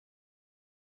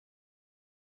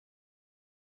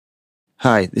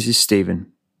Hi, this is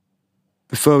Stephen.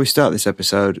 Before we start this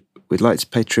episode, we'd like to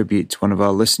pay tribute to one of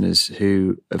our listeners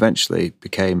who eventually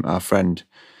became our friend,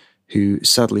 who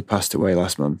sadly passed away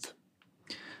last month.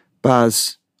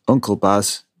 Baz, Uncle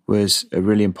Baz, was a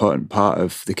really important part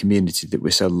of the community that we're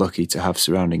so lucky to have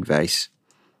surrounding Vayse.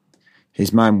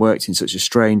 His mind worked in such a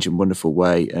strange and wonderful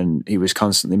way, and he was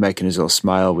constantly making us all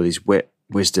smile with his wit,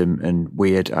 wisdom, and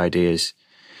weird ideas.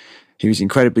 He was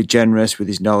incredibly generous with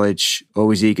his knowledge,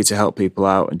 always eager to help people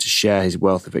out and to share his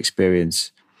wealth of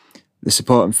experience. The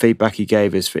support and feedback he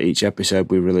gave us for each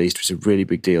episode we released was a really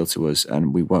big deal to us,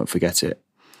 and we won't forget it.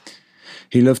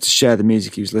 He loved to share the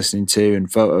music he was listening to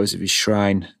and photos of his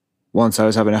shrine. Once I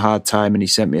was having a hard time and he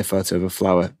sent me a photo of a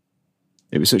flower.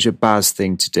 It was such a Baz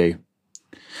thing to do.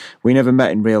 We never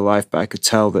met in real life, but I could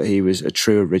tell that he was a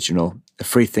true original, a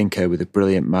free thinker with a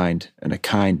brilliant mind and a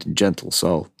kind and gentle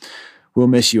soul. We'll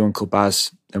miss you, Uncle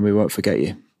Baz, and we won't forget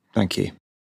you. Thank you.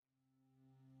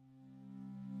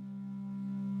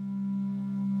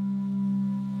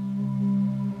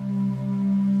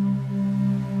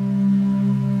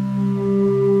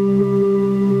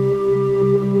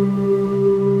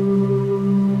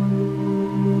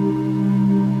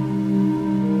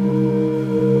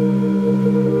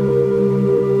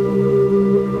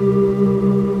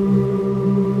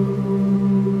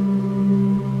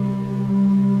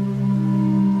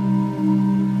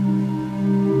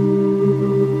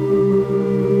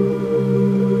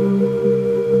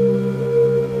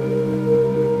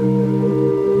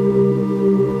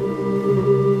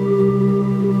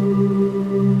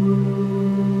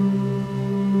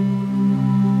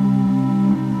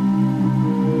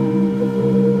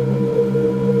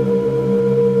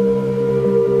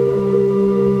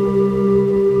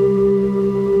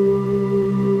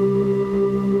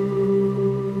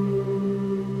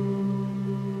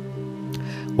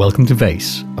 Welcome to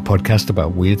Vayse, a podcast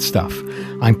about weird stuff.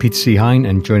 I'm Peter C. Hine,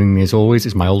 and joining me as always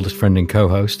is my oldest friend and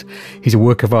co-host. He's a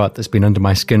work of art that's been under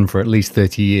my skin for at least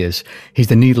 30 years. He's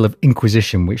the needle of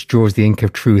inquisition which draws the ink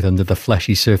of truth under the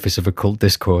fleshy surface of occult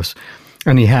discourse.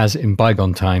 And he has, in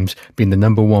bygone times, been the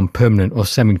number one permanent or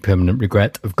semi-permanent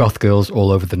regret of goth girls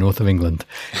all over the north of England.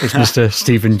 It's Mr.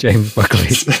 Stephen James Buckley.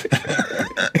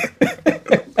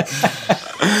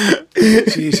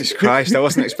 Jesus Christ, I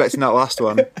wasn't expecting that last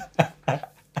one.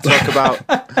 Talk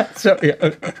about... Sorry,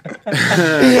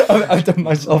 I've done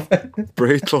myself.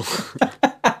 Brutal.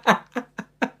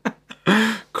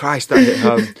 Christ, that hit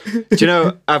home. Do you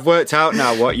know, I've worked out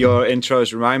now what your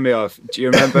intros remind me of. Do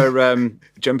you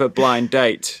remember Blind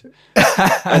Date?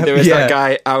 And there was that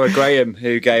guy, Our Graham,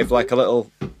 who gave like a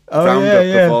little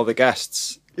roundup of all the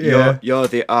guests. Yeah. You're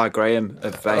the R. Graham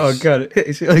of Vayse. Oh, God,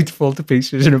 it's really to fall to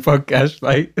pieces in a podcast,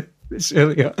 mate. It's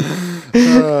really...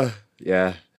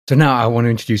 Yeah. So now I want to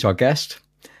introduce our guest.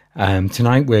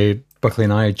 Tonight, Buckley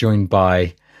and I are joined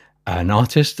by an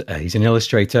artist. He's an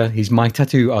illustrator. He's my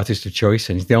tattoo artist of choice,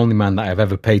 and he's the only man that I've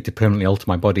ever paid to permanently alter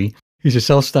my body. He's a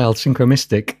self-styled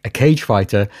synchromystic, a cage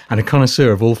fighter, and a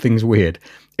connoisseur of all things weird.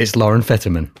 It's Loren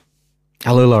Fetterman.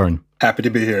 Hello, Loren. Happy to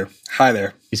be here. Hi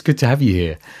there. It's good to have you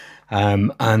here.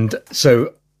 And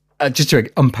so just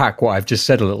to unpack what I've just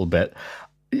said a little bit,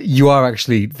 you are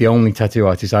actually the only tattoo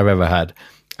artist I've ever had.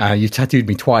 You've tattooed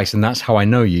me twice, and that's how I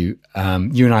know you.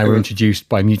 You and I were introduced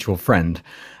by a mutual friend,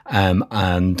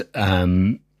 and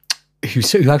who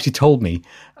actually told me,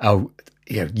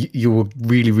 you will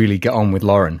really, really get on with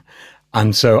Loren.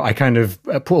 And so I kind of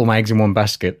put all my eggs in one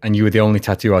basket, and you were the only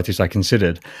tattoo artist I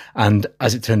considered. And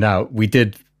as it turned out, we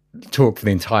did talk for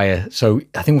the entire, so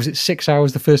I think, was it 6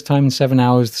 hours the first time and 7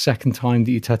 hours the second time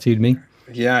that you tattooed me?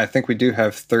 Yeah, I think we do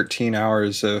have 13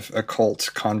 hours of occult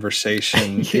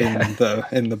conversation in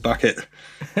the bucket.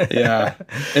 Yeah.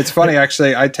 It's funny,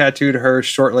 actually. I tattooed her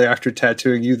shortly after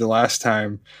tattooing you the last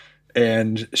time.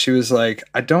 And she was like,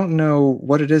 I don't know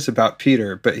what it is about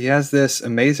Peter, but he has this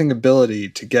amazing ability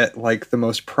to get like the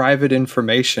most private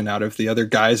information out of the other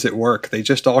guys at work. They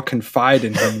just all confide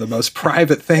in him the most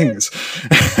private things.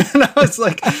 And I was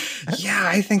like, yeah,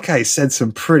 I think I said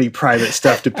some pretty private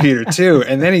stuff to Peter too.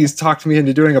 And then he's talked me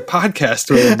into doing a podcast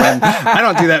with him. And I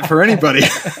don't do that for anybody.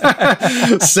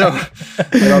 So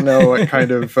I don't know what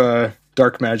kind of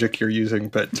dark magic you're using,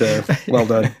 but well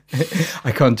done.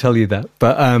 I can't tell you that,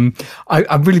 but I'm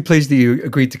really pleased that you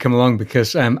agreed to come along,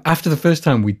 because after the first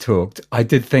time we talked, I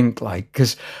did think, like,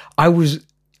 because I was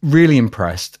really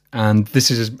impressed, and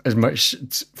this is as much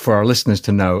for our listeners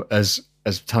to know as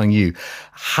telling you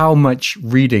how much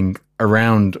reading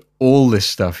around all this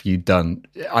stuff you'd done.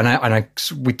 And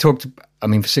we talked,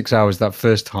 for 6 hours that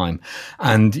first time,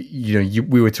 and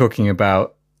we were talking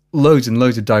about loads and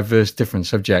loads of diverse different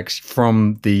subjects,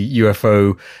 from the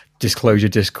UFO disclosure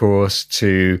discourse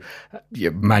to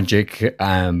magic,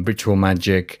 ritual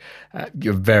magic,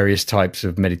 your various types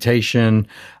of meditation,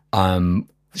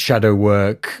 shadow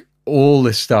work, all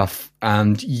this stuff.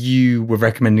 And you were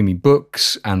recommending me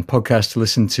books and podcasts to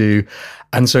listen to.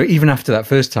 And so even after that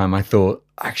first time, I thought,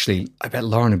 actually, I bet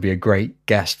Loren would be a great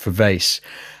guest for Vayse.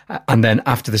 And then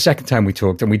after the second time we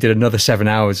talked, and we did another 7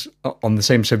 hours on the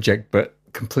same subject, but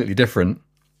completely different,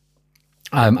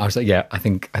 I was like, yeah, I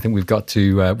think we've got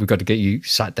to get you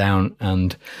sat down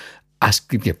and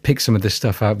pick some of this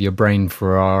stuff out of your brain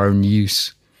for our own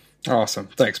use. Awesome.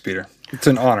 Thanks, Peter. It's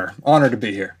an honor to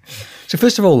be here. So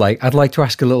first of all, I'd like to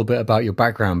ask a little bit about your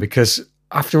background, because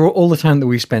after all the time that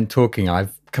we spent talking,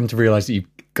 I've come to realize that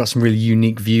you've got some really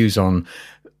unique views on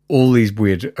all these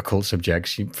weird occult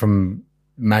subjects, from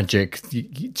magic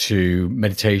to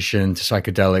meditation to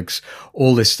psychedelics.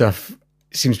 All this stuff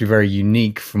seems to be very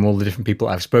unique from all the different people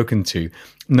I've spoken to.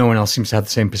 No one else seems to have the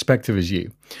same perspective as you.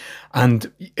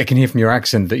 And I can hear from your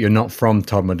accent that you're not from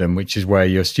Todmorden, which is where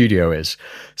your studio is.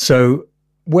 So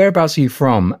whereabouts are you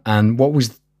from, and what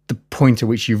was the point at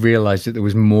which you realized that there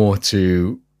was more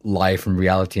to life and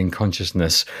reality and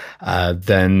consciousness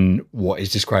than what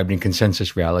is described in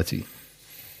consensus reality?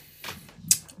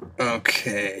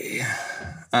 Okay.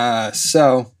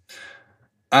 So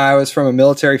I was from a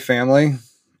military family.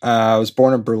 I was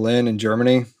born in Berlin in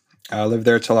Germany. I lived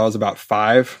there till I was about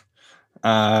 5.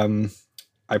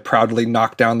 I proudly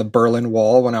knocked down the Berlin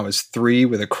Wall when I was 3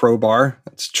 with a crowbar.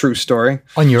 That's a true story.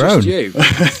 On your own? You.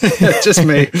 Just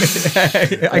me.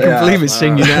 I can believe it's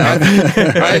seeing you now.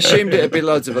 I assumed it'd be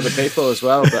loads of other people as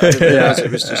well, but I didn't realize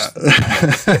it was just...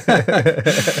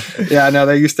 Yeah, no,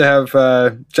 they used to have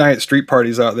giant street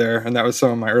parties out there, and that was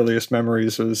some of my earliest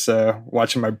memories, was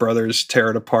watching my brothers tear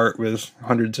it apart with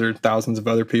hundreds or thousands of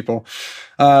other people.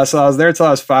 So I was there till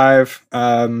I was 5.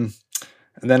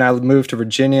 And then I moved to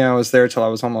Virginia. I was there till I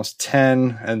was almost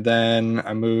 10. And then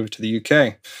I moved to the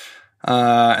UK.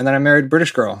 And then I married a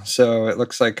British girl. So it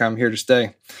looks like I'm here to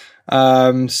stay.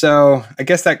 So I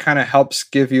guess that kind of helps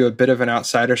give you a bit of an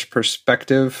outsider's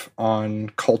perspective on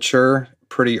culture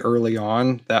pretty early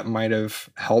on. That might have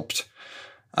helped.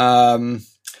 And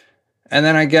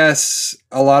then I guess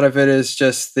a lot of it is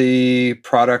just the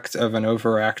product of an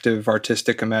overactive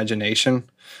artistic imagination.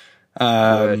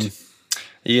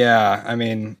 Yeah, I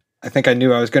mean, I think I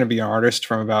knew I was going to be an artist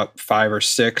from about 5 or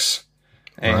 6.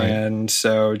 And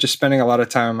so just spending a lot of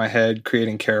time in my head,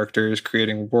 creating characters,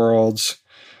 creating worlds.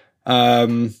 I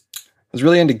was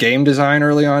really into game design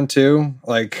early on too.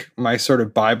 Like, my sort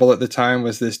of Bible at the time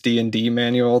was this D&D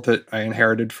manual that I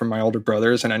inherited from my older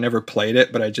brothers, and I never played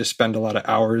it, but I just spent a lot of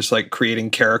hours like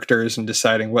creating characters and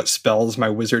deciding what spells my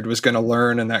wizard was going to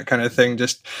learn and that kind of thing,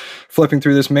 just flipping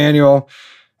through this manual.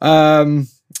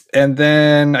 And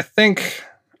then I think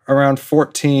around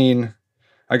 14,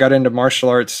 I got into martial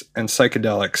arts and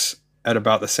psychedelics at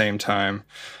about the same time.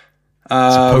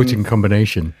 It's a potent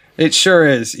combination. It sure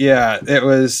is. Yeah, it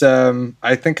was.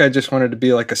 I think I just wanted to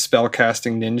be like a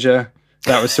spellcasting ninja.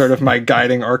 That was sort of my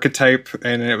guiding archetype.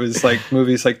 And it was like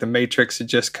movies like The Matrix had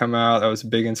just come out. That was a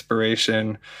big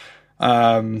inspiration.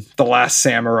 The Last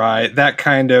Samurai, that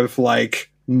kind of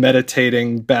like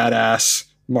meditating badass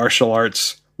martial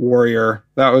arts warrior.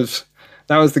 That was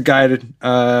the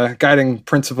guiding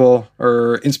principle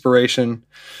or inspiration.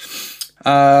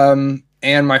 And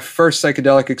my first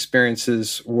psychedelic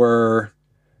experiences were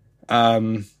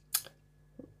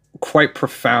quite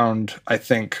profound, I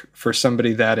think, for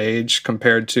somebody that age,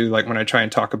 compared to like when I try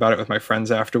and talk about it with my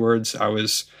friends afterwards. I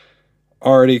was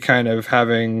already kind of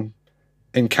having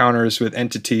encounters with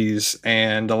entities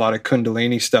and a lot of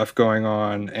Kundalini stuff going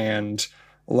on, and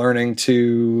learning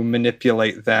to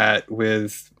manipulate that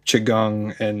with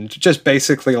Qigong, and just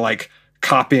basically like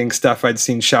copying stuff I'd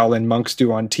seen Shaolin monks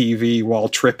do on TV while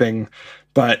tripping.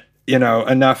 But, you know,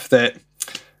 enough that,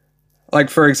 like,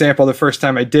 for example, the first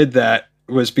time I did that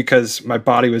was because my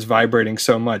body was vibrating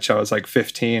so much. I was like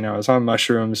 15, I was on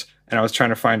mushrooms, and I was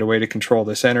trying to find a way to control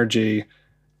this energy.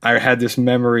 I had this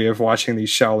memory of watching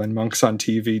these Shaolin monks on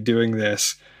TV doing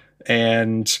this,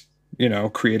 and, you know,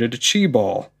 created a chi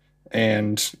ball.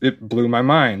 And it blew my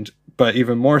mind. But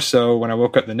even more so when I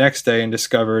woke up the next day and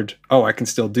discovered, oh, I can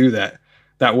still do that.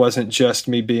 That wasn't just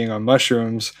me being on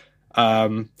mushrooms.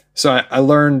 So I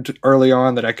learned early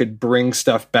on that I could bring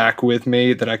stuff back with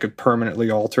me, that I could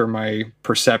permanently alter my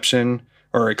perception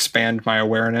or expand my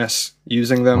awareness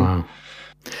using them. Wow.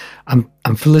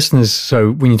 And for listeners,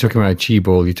 so when you're talking about a chi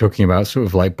ball, you're talking about sort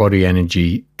of like body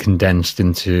energy condensed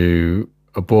into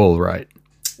a ball, right?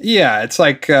 Yeah, it's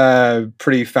like a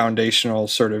pretty foundational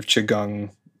sort of Qigong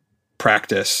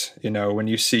practice. You know, when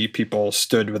you see people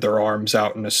stood with their arms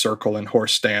out in a circle in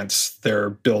horse stance, they're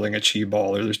building a chi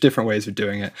ball, or there's different ways of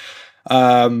doing it.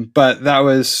 But that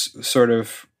was sort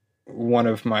of one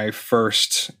of my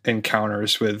first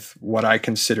encounters with what I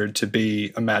considered to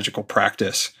be a magical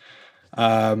practice.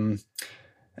 And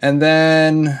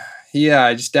then,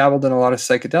 I just dabbled in a lot of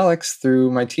psychedelics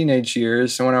through my teenage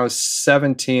years. And when I was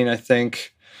 17, I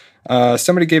think,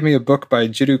 somebody gave me a book by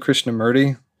Jiddu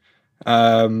Krishnamurti,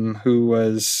 who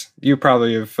was, you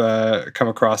probably have come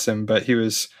across him, but he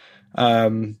was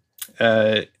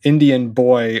Indian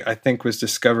boy, I think, was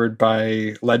discovered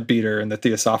by Leadbeater in the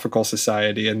Theosophical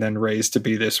Society and then raised to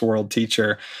be this world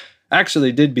teacher.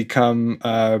 Actually did become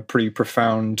a pretty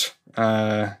profound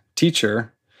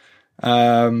teacher.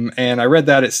 And I read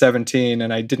that at 17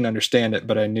 and I didn't understand it,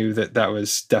 but I knew that that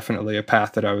was definitely a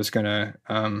path that I was going to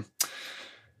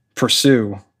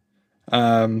pursue.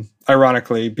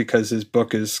 Ironically, because his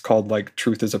book is called like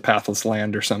Truth is a Pathless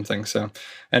Land or something. So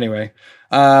anyway,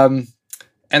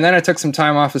 and then I took some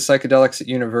time off of psychedelics at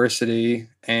university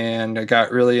and I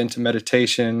got really into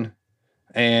meditation,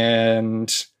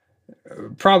 and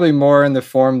probably more in the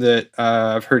form that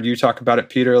I've heard you talk about it,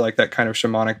 Peter, like that kind of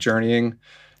shamanic journeying.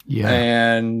 Yeah.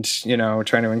 And, you know,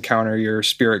 trying to encounter your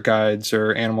spirit guides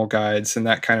or animal guides and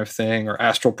that kind of thing, or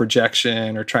astral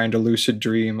projection, or trying to lucid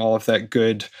dream, all of that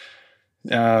good,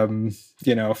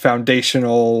 you know,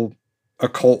 foundational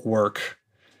occult work.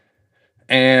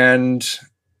 And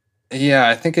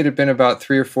I think it had been about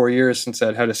 3 or 4 years since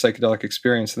I'd had a psychedelic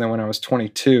experience. And then when I was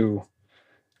 22,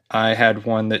 I had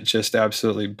one that just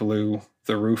absolutely blew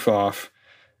the roof off.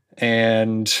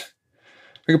 And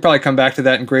we could probably come back to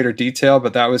that in greater detail,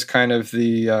 but that was kind of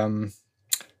the an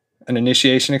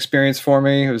initiation experience for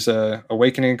me. It was a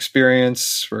awakening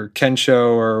experience, or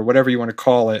Kensho, or whatever you want to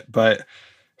call it. But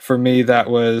for me, that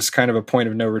was kind of a point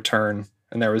of no return.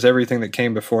 And there was everything that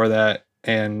came before that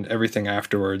and everything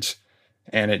afterwards.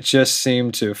 And it just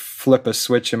seemed to flip a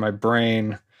switch in my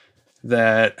brain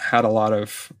that had a lot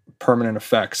of permanent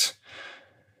effects,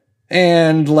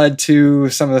 and led to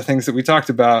some of the things that we talked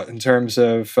about in terms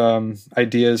of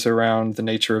ideas around the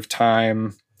nature of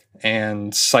time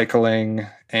and cycling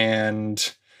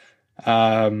and,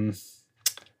 boy,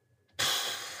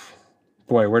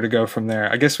 where to go from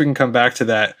there. I guess we can come back to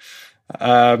that.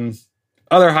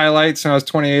 Other highlights: when I was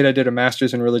 28, I did a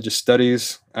master's in religious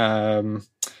studies,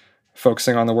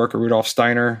 focusing on the work of Rudolf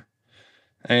Steiner.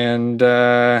 And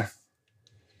ask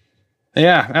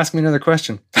me another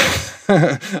question.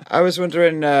 I was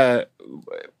wondering,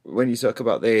 when you talk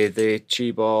about the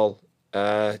chi ball,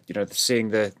 you know,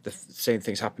 seeing the same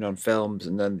things happen on films,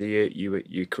 and then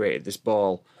you created this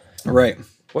ball, right?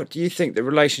 What do you think the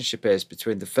relationship is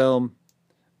between the film,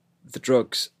 the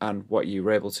drugs, and what you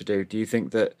were able to do? Do you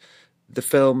think that the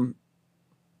film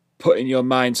put in your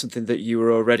mind something that you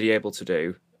were already able to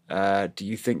do? Do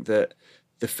you think that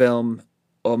the film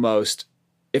almost,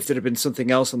 if there had been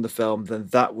something else on the film, then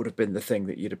that would have been the thing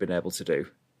that you'd have been able to do?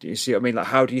 Do you see what I mean? Like,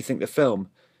 how do you think the film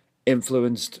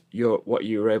influenced what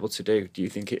you were able to do? Do you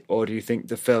think it, or do you think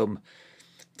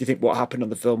what happened on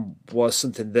the film was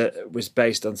something that was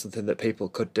based on something that people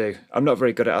could do? I'm not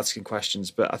very good at asking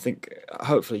questions, but I think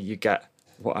hopefully you get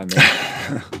what I mean.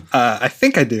 I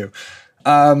think I do.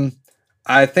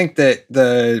 I think that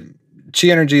the chi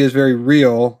energy is very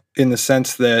real, in the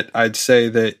sense that I'd say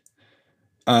that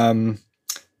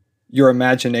your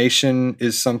imagination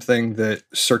is something that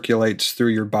circulates through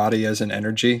your body as an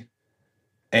energy,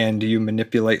 and you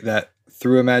manipulate that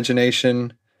through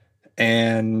imagination.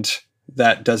 And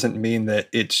that doesn't mean that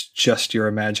it's just your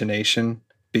imagination,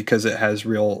 because it has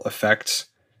real effects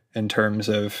in terms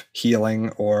of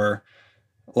healing. Or,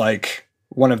 like,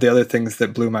 one of the other things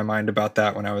that blew my mind about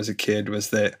that when I was a kid was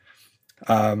that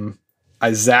I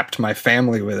zapped my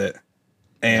family with it,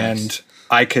 and nice.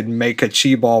 I could make a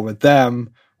chi ball with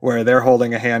them where they're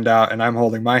holding a hand out and I'm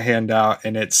holding my hand out,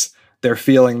 and they're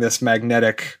feeling this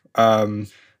magnetic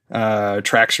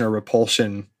traction or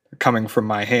repulsion coming from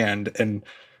my hand. And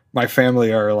my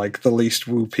family are like the least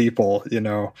woo people, you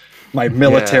know. My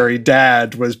military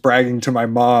dad was bragging to my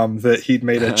mom that he'd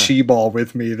made a chi ball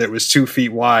with me that was 2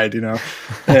 feet wide, you know.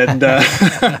 And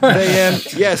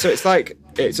so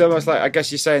it's almost like, I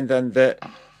guess you're saying then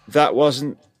that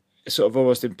wasn't sort of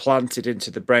almost implanted into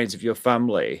the brains of your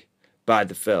family by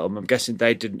the film. I'm guessing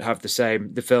the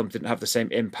film didn't have the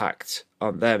same impact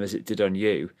on them as it did on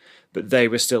you, but they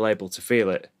were still able to feel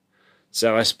it.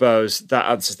 So I suppose that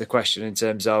answers the question in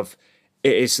terms of,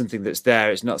 it is something that's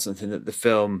there. It's not something that the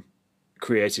film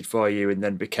created for you and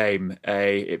then it's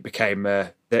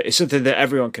something that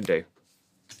everyone can do.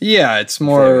 Yeah, it's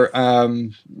more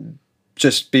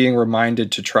just being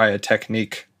reminded to try a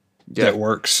technique that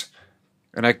works.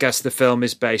 And I guess the film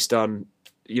is based on,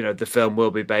 the film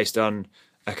will be based on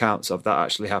accounts of that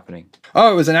actually happening.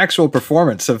 Oh, it was an actual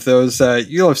performance of those.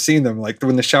 You'll have seen them, like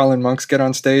when the Shaolin monks get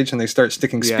on stage and they start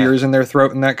sticking spears in their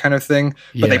throat and that kind of thing.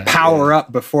 But they power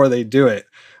up before they do it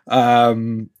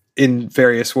in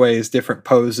various ways, different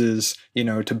poses,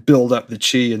 to build up the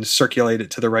chi and circulate it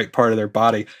to the right part of their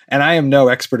body. And I am no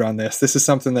expert on this. This is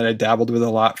something that I dabbled with a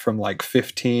lot from like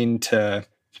 15 to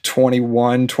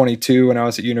 21, 22 when I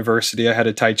was at university. I had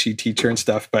a Tai Chi teacher and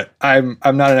stuff, but I'm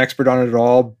not an expert on it at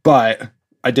all, but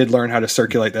I did learn how to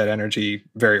circulate that energy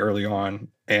very early on.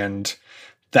 And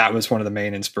that was one of the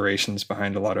main inspirations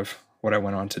behind a lot of what I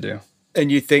went on to do.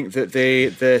 And you think that the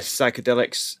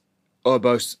psychedelics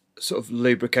almost sort of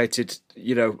lubricated,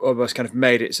 almost kind of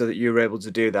made it so that you were able to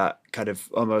do that, kind of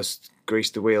almost grease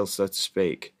the wheels, so to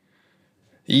speak?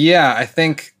 Yeah, I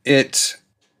think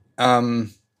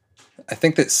I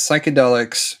think that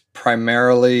psychedelics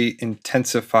primarily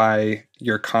intensify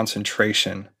your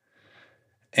concentration.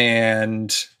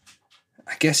 And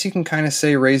I guess you can kind of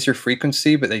say raise your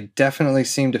frequency, but they definitely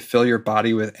seem to fill your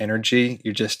body with energy.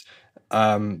 You just,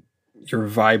 your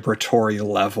vibratory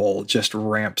level just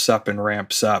ramps up and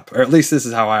ramps up. Or at least this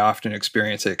is how I often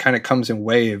experience it. It kind of comes in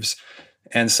waves.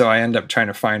 And so I end up trying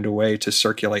to find a way to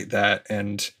circulate that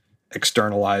and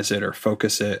externalize it or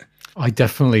focus it. I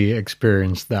definitely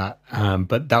experienced that,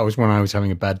 but that was when I was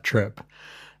having a bad trip.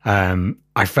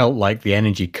 I felt like the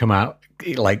energy come out,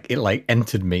 it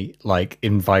entered me like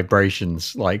in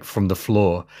vibrations, like from the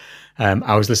floor.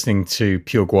 I was listening to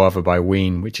Pure Guava by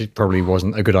Ween, which probably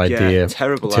wasn't a good idea.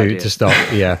 Terrible idea to start.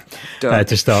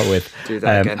 To start with. Do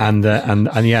that again.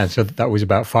 And yeah, so that was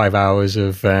about 5 hours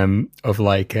of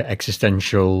like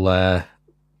existential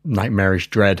nightmarish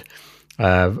dread.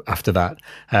 After that,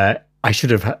 I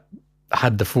should have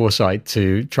had the foresight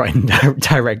to try and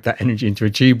direct that energy into a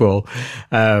chi ball,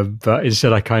 but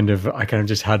instead I kind of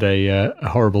just had a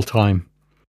horrible time.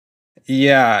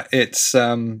 Yeah, it's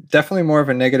definitely more of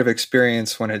a negative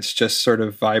experience when it's just sort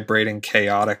of vibrating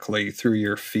chaotically through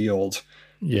your field.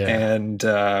 Yeah, and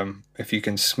if you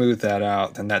can smooth that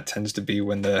out, then that tends to be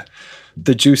when the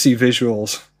juicy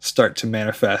visuals start to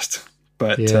manifest.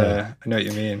 But I know what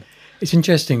you mean. It's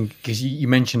interesting because you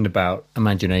mentioned about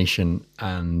imagination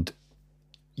and,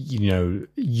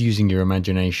 using your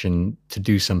imagination to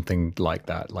do something like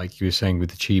that, like you were saying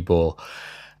with the chi ball.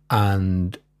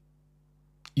 And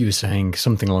you were saying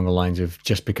something along the lines of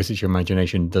just because it's your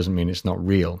imagination doesn't mean it's not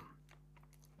real,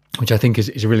 which I think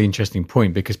is a really interesting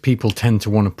point, because people tend to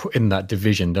want to put in that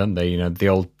division, don't they? The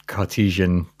old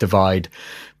Cartesian divide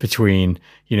between,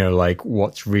 like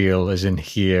what's real as in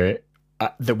here,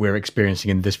 that we're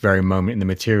experiencing in this very moment in the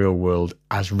material world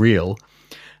as real,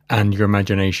 and your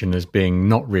imagination as being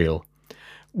not real,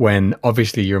 when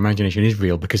obviously your imagination is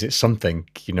real because it's something,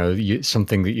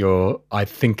 something that you're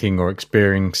thinking or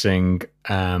experiencing,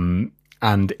 and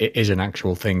it is an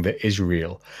actual thing that is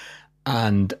real.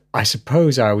 And I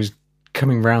suppose I was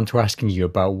coming round to asking you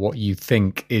about what you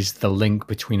think is the link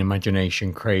between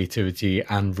imagination, creativity,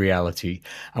 and reality,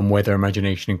 and whether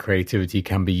imagination and creativity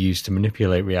can be used to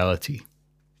manipulate reality.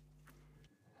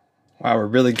 Wow, we're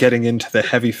really getting into the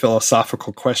heavy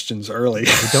philosophical questions early.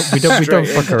 We don't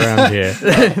fuck around here.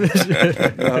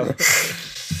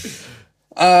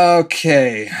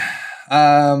 Okay,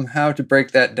 how to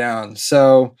break that down?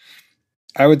 So,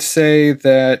 I would say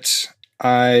that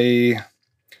I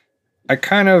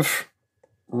kind of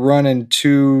run in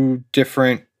two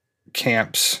different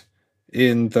camps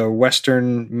in the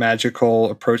Western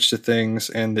magical approach to things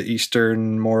and the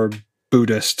Eastern more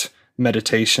Buddhist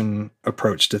meditation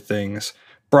approach to things.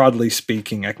 Broadly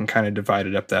speaking, I can kind of divide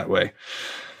it up that way.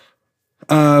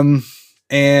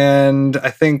 And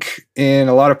I think in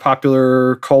a lot of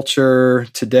popular culture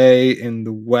today in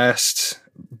the West,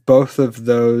 both of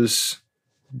those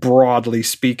broadly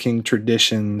speaking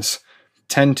traditions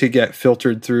tend to get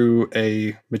filtered through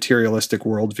a materialistic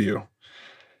worldview.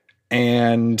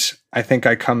 And I think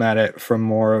I come at it from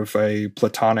more of a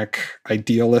Platonic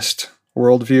idealist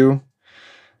worldview.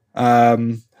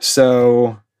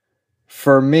 So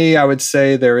for me, I would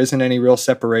say there isn't any real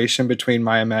separation between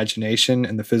my imagination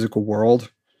and the physical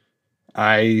world.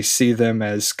 I see them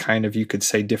as kind of, you could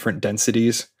say, different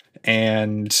densities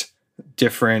and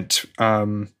different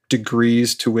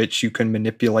degrees to which you can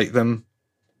manipulate them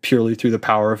purely through the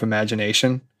power of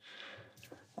imagination,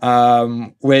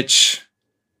 which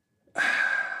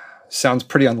sounds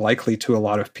pretty unlikely to a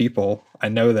lot of people. I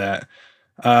know that.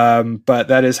 But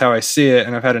that is how I see it.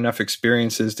 And I've had enough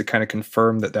experiences to kind of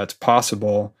confirm that that's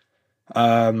possible.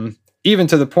 Even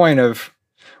to the point of,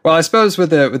 Well, I suppose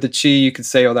with the chi, you could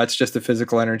say, oh, that's just the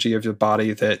physical energy of your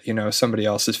body that, somebody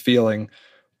else is feeling.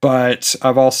 But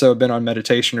I've also been on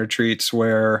meditation retreats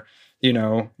where,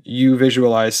 you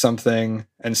visualize something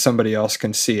and somebody else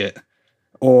can see it.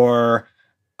 Or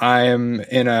I am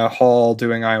in a hall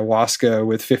doing ayahuasca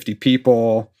with 50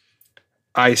 people.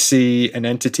 I see an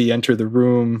entity enter the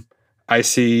room. I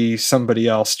see somebody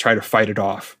else try to fight it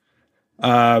off.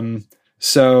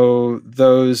 So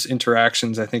those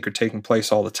interactions, I think, are taking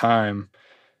place all the time.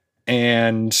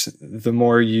 And the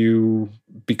more you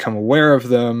become aware of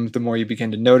them, the more you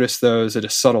begin to notice those at a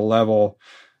subtle level.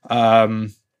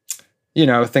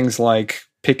 Things like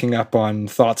picking up on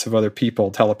thoughts of other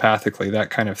people telepathically, that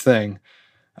kind of thing.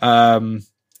 And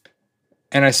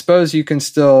I suppose you can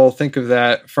still think of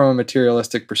that from a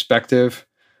materialistic perspective.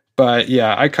 But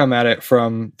yeah, I come at it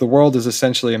from the world is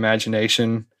essentially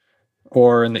imagination,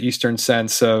 or in the Eastern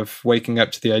sense of waking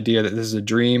up to the idea that this is a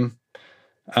dream.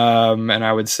 And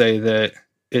I would say that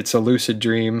it's a lucid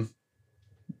dream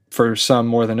for some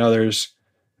more than others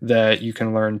that you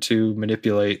can learn to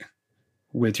manipulate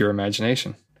with your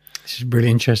imagination. This is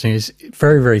really interesting. It's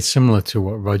very, very similar to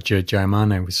what Roger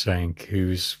Jaimane was saying,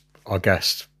 who's our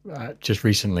guest just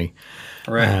recently,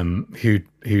 right?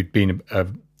 Who'd been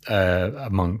a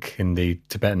monk in the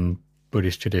Tibetan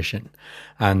Buddhist tradition,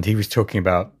 and he was talking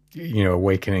about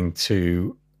awakening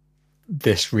to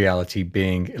this reality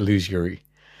being illusory,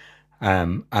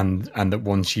 and that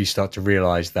once you start to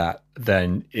realize that,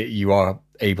 then you are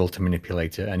able to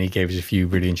manipulate it. And he gave us a few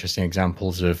really interesting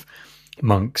examples of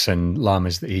monks and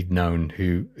lamas that he'd known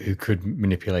who could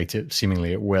manipulate it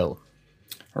seemingly at will.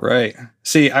 Right.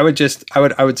 See, I would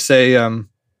say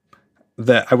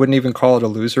that I wouldn't even call it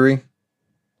illusory,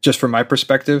 just from my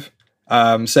perspective.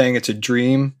 Saying it's a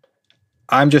dream,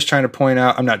 I'm just trying to point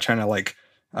out, I'm not trying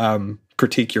to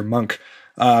critique your monk,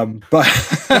 but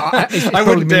I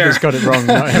wouldn't dare. It's got it wrong.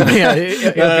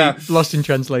 It'll be lost in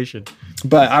translation.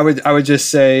 But I would just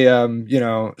say,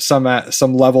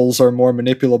 some levels are more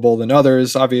manipulable than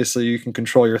others. Obviously, you can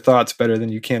control your thoughts better than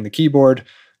you can the keyboard.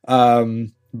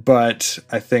 But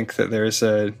I think that there's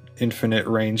an infinite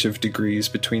range of degrees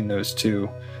between those two,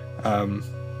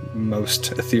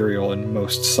 most ethereal and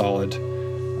most solid.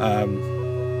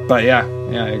 But yeah,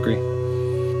 I agree.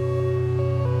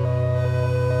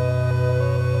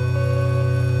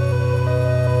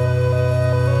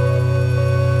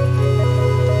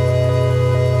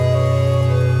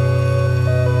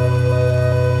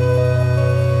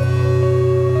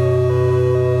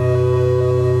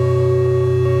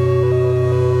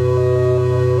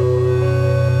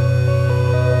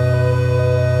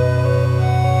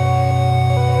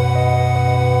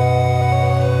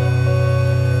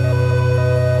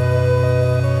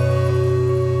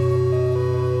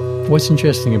 What's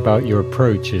interesting about your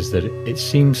approach is that it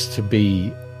seems to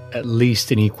be at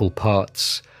least in equal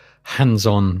parts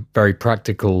hands-on, very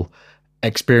practical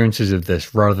experiences of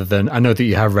this, rather than, I know that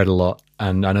you have read a lot,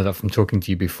 and I know that from talking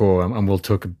to you before, and we'll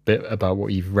talk a bit about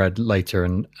what you've read later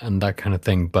and that kind of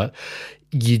thing, but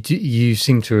you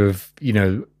seem to have,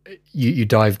 you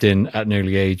dived in at an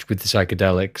early age with the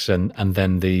psychedelics and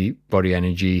then the body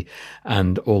energy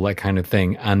and all that kind of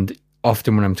thing. And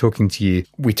often when I'm talking to you,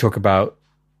 we talk about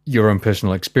your own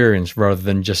personal experience rather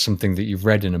than just something that you've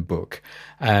read in a book.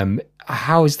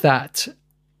 How is that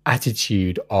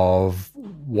attitude of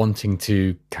wanting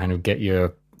to kind of get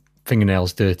your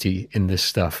fingernails dirty in this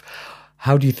stuff?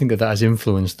 How do you think that has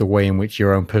influenced the way in which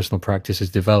your own personal practice has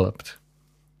developed?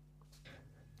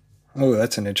 Oh,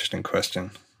 that's an interesting question.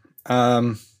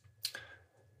 I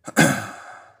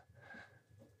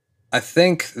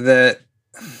think that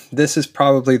this is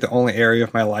probably the only area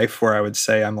of my life where I would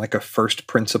say I'm like a first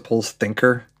principles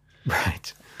thinker.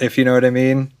 Right. If you know what I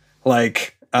mean.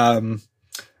 I've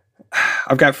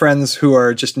got friends who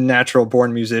are just natural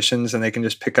born musicians and they can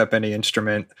just pick up any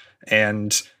instrument,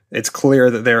 and it's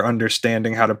clear that they're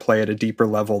understanding how to play at a deeper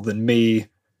level than me,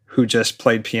 who just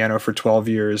played piano for 12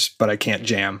 years, but I can't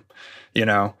jam,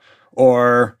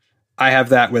 or I have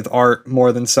that with art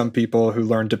more than some people who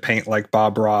learn to paint like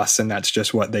Bob Ross, and that's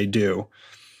just what they do.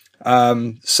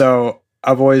 So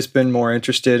I've always been more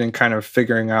interested in kind of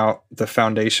figuring out the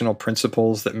foundational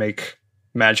principles that make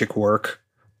magic work,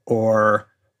 or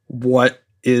what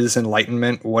is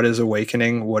enlightenment, what is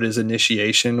awakening, what is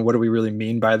initiation, what do we really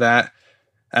mean by that,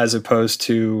 as opposed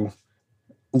to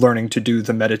learning to do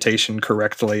the meditation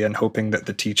correctly and hoping that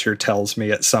the teacher tells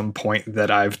me at some point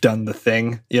that I've done the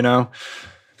thing,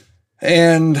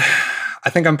 And I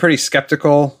think I'm pretty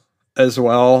skeptical as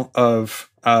well of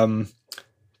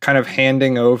kind of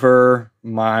handing over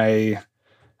my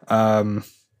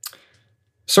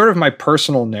sort of my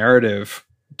personal narrative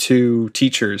to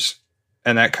teachers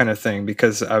and that kind of thing,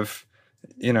 because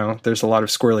there's a lot of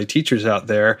squirrely teachers out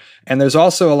there. And there's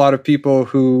also a lot of people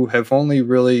who have only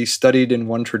really studied in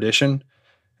one tradition.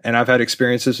 And I've had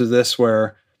experiences with this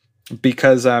where,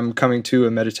 because I'm coming to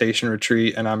a meditation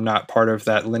retreat and I'm not part of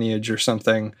that lineage or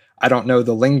something, I don't know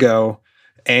the lingo.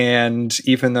 And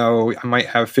even though I might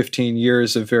have 15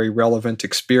 years of very relevant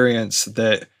experience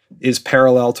that is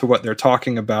parallel to what they're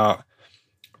talking about,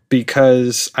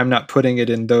 because I'm not putting it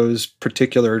in those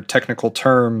particular technical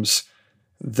terms,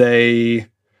 they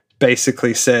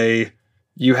basically say,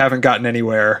 you haven't gotten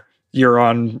anywhere. You're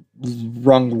on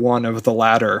rung one of the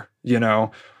ladder,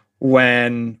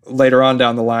 when later on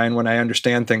down the line, when I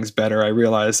understand things better, I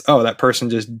realize, oh, that person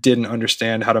just didn't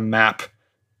understand how to map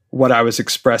what I was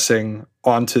expressing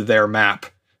onto their map.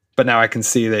 But now I can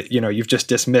see that, you've just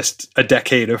dismissed a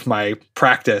decade of my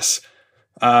practice.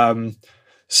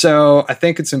 So I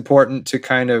think it's important to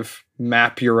kind of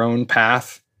map your own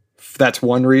path. That's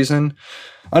one reason.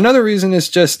 Another reason is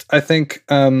just, I think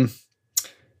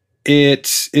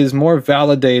it is more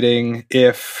validating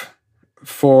if,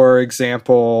 for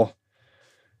example,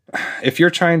 if you're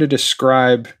trying to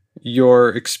describe your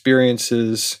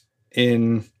experiences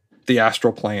in the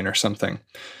astral plane or something,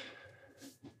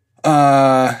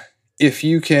 if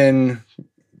you can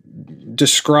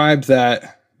describe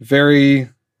that very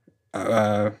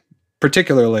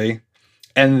particularly,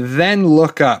 and then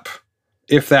look up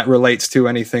if that relates to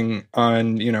anything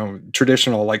on,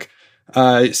 traditional, like,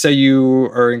 say you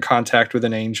are in contact with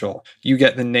an angel, you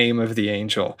get the name of the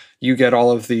angel, you get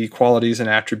all of the qualities and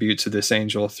attributes of this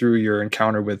angel through your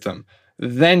encounter with them.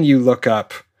 Then you look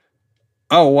up,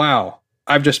 oh, wow,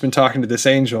 I've just been talking to this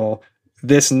angel.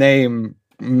 This name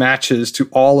matches to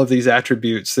all of these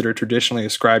attributes that are traditionally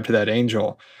ascribed to that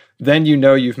angel. Then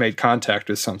you've made contact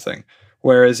with something.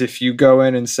 Whereas if you go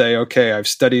in and say, okay, I've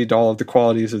studied all of the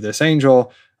qualities of this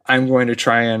angel, I'm going to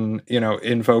try and,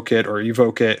 invoke it or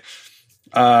evoke it.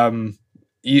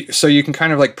 So you can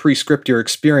kind of like prescript your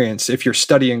experience if you're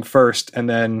studying first and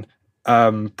then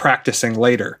practicing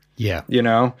later. Yeah.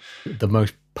 The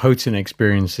most potent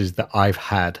experiences that I've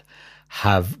had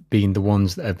have been the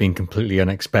ones that have been completely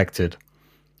unexpected.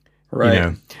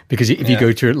 Right. Because if you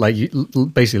go to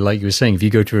basically like you were saying, if you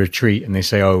go to a retreat and they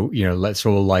say, oh, let's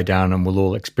all lie down and we'll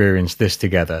all experience this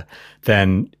together,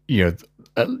 then,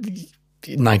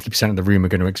 90% of the room are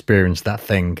going to experience that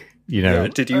thing.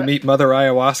 Did you meet Mother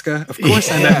Ayahuasca? Of course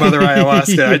I met Mother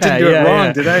Ayahuasca. I didn't do it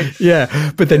wrong, did I?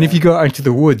 Yeah. But then if you go out into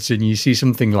the woods and you see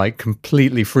something like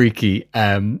completely freaky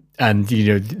and,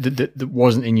 that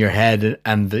wasn't in your head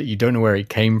and that you don't know where it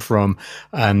came from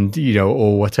and,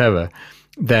 or whatever,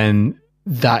 then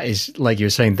that is, like you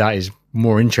were saying, that is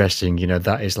more interesting.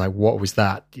 That is like, what was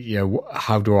that?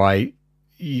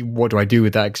 What do I do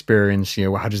with that experience?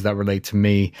 How does that relate to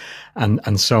me?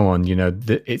 And so on.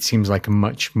 It seems like a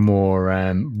much more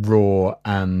raw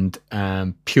and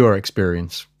pure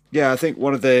experience. Yeah, I think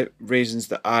one of the reasons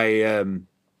that I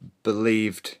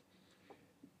believed,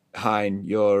 Hein,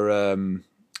 your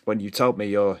when you told me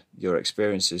your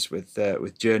experiences with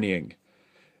journeying,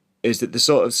 is that the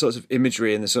sorts of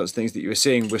imagery and the sorts of things that you were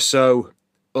seeing were so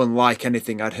unlike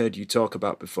anything I'd heard you talk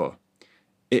about before.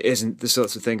 It isn't the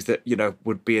sorts of things that,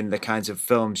 would be in the kinds of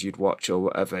films you'd watch or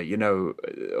whatever,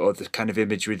 or the kind of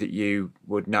imagery that you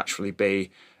would naturally be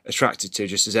attracted to,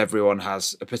 just as everyone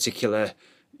has a particular,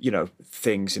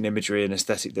 things and imagery and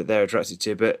aesthetic that they're attracted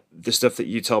to. But the stuff that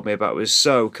you told me about was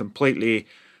so completely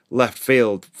left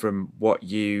field from what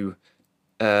you,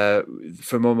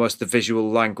 from almost the visual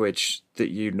language that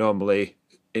you normally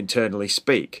internally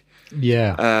speak.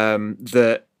 Yeah.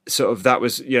 That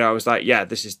was, I was like, yeah,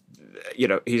 this is,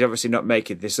 he's obviously not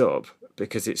making this up,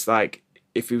 because it's like,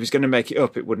 if he was going to make it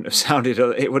up, it wouldn't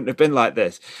have been like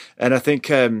this. And I think,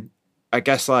 I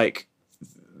guess, like,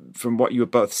 from what you were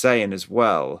both saying as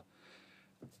well,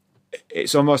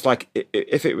 it's almost like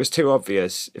if it was too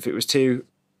obvious, if it was too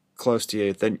close to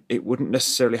you, then it wouldn't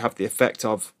necessarily have the effect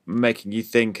of making you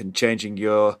think and changing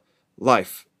your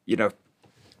life,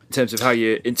 in terms of how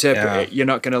you interpret it. You're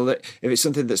not going to, if it's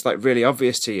something that's like really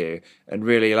obvious to you and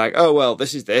really like, oh, well,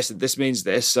 this is this and this means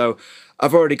this, so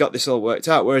I've already got this all worked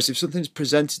out. Whereas if something's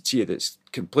presented to you that's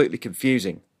completely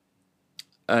confusing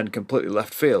and completely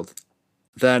left field,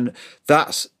 then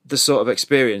that's the sort of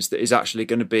experience that is actually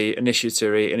going to be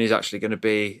initiatory and is actually going to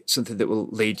be something that will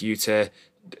lead to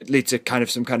kind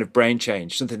of some kind of brain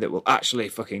change, something that will actually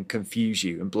fucking confuse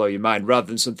you and blow your mind, rather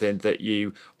than something that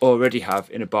you already have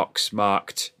in a box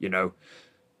marked,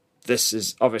 this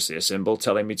is obviously a symbol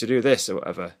telling me to do this or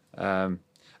whatever.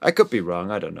 I could be wrong.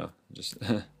 I don't know. Just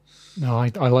No,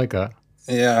 I like that.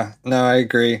 Yeah, no, I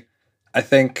agree. I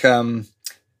think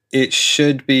it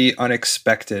should be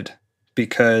unexpected,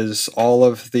 because all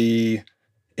of the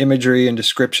imagery and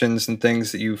descriptions and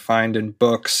things that you find in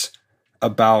books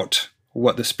about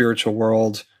what the spiritual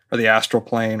world or the astral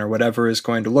plane or whatever is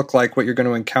going to look like, what you're going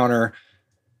to encounter,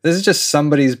 this is just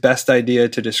somebody's best idea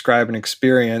to describe an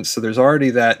experience. So there's already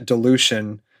that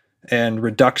dilution and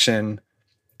reduction.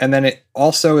 And then it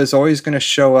also is always going to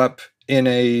show up in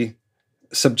a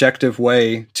subjective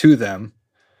way to them.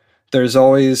 There's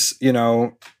always,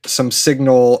 some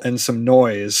signal and some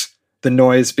noise, the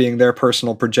noise being their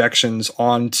personal projections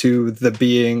onto the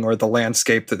being or the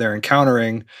landscape that they're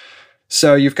encountering.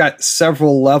 So you've got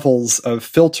several levels of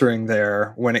filtering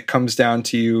there when it comes down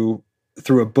to you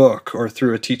through a book or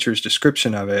through a teacher's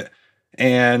description of it.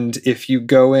 And if you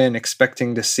go in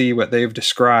expecting to see what they've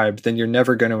described, then you're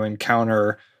never going to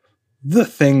encounter the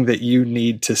thing that you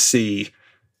need to see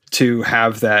to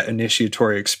have that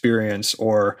initiatory experience,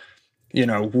 or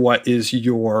what is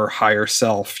your higher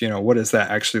self? What does that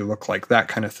actually look like? That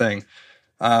kind of thing.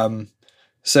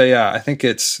 So yeah, I think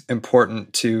it's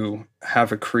important to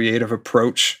have a creative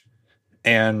approach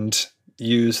and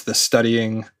use the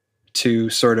studying to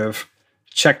sort of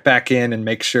check back in and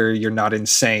make sure you're not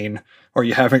insane or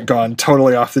you haven't gone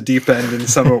totally off the deep end in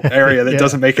some area that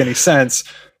doesn't make any sense.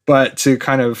 But to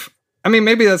kind of,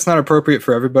 maybe that's not appropriate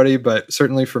for everybody, but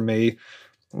certainly for me,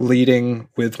 leading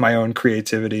with my own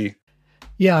creativity.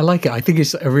 Yeah, I like it. I think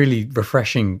it's a really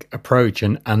refreshing approach,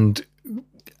 and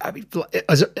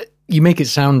you make it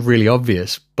sound really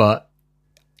obvious, but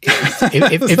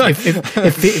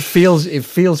it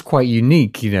feels quite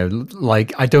unique.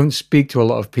 Like I don't speak to a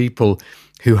lot of people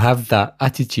who have that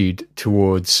attitude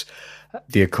towards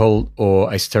the occult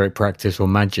or esoteric practice or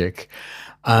magic.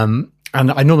 And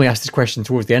I normally ask this question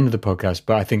towards the end of the podcast,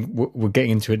 but I think we're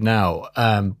getting into it now.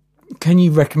 Can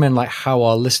you recommend how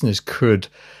our listeners could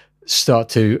start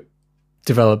to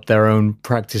develop their own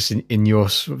practice in your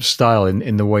sort of style,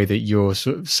 in the way that your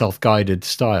sort of self-guided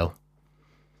style?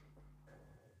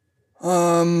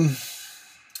 I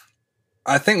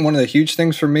think one of the huge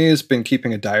things for me has been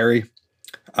keeping a diary.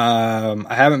 I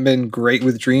haven't been great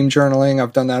with dream journaling.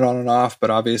 I've done that on and off, but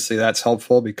obviously that's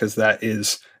helpful because that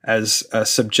is as a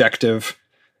subjective,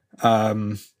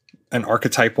 an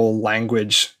archetypal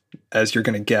language as you're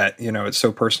going to get. It's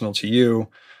so personal to you.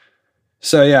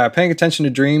 So yeah, paying attention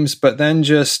to dreams, but then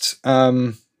just,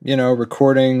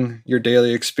 recording your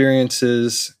daily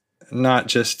experiences, not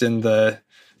just in the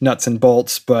nuts and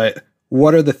bolts, but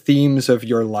what are the themes of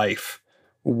your life?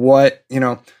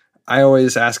 I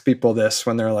always ask people this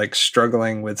when they're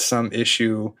struggling with some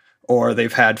issue, or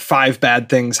they've had 5 bad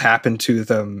things happen to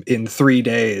them in 3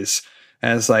 days.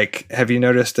 And it's have you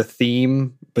noticed a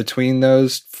theme between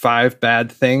those 5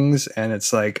 bad things? And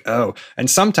it's and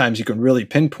sometimes you can really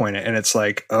pinpoint it. And it's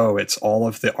it's all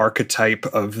of the archetype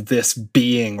of this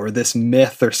being or this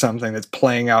myth or something that's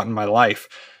playing out in my life.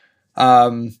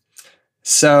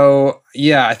 So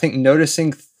yeah, I think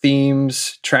noticing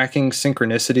themes, tracking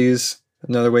synchronicities,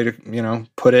 another way to,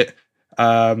 put it,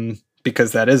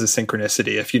 because that is a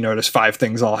synchronicity. If you notice 5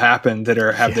 things all happen that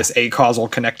have this acausal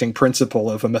connecting principle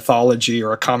of a mythology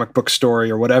or a comic book story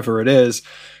or whatever it is,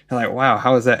 you're wow,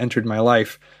 how has that entered my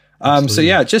life? So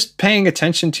yeah, just paying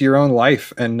attention to your own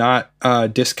life and not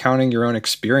discounting your own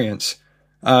experience.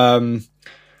 And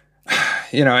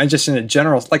just in a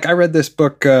general, I read this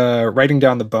book, Writing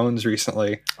Down the Bones,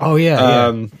 recently. Oh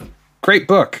yeah. Great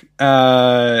book.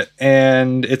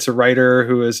 And it's a writer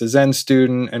who is a Zen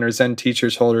student, and her Zen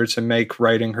teachers told her to make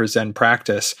writing her Zen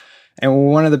practice. And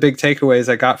one of the big takeaways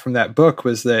I got from that book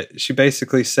was that she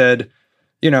basically said,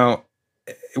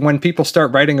 when people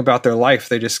start writing about their life,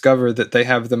 they discover that they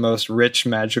have the most rich,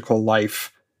 magical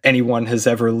life anyone has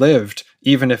ever lived,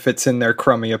 even if it's in their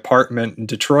crummy apartment in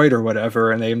Detroit or whatever,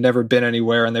 and they've never been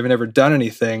anywhere and they've never done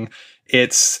anything.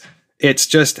 It's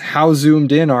just how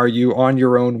zoomed in are you on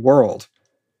your own world?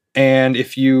 And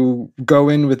if you go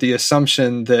in with the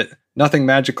assumption that nothing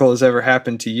magical has ever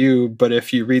happened to you, but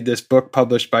if you read this book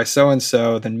published by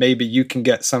so-and-so, then maybe you can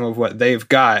get some of what they've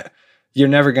got, you're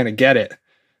never going to get it.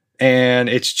 And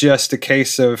it's just a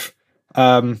case of,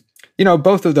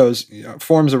 both of those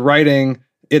forms of writing,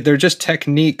 they're just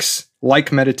techniques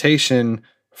like meditation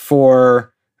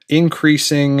for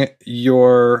increasing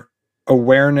your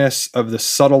awareness of the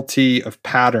subtlety of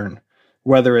pattern,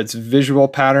 whether it's visual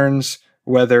patterns,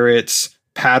 whether it's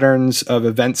patterns of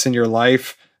events in your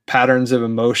life, patterns of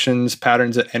emotions,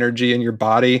 patterns of energy in your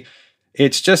body.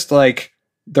 It's just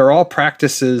they're all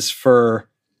practices for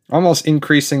almost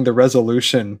increasing the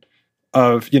resolution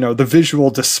of, the visual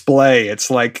display. It's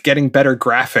getting better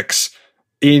graphics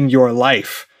in your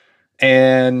life.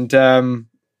 And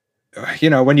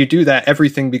when you do that,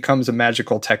 everything becomes a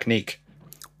magical technique.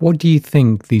 What do you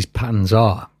think these patterns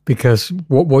are? Because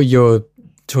what you're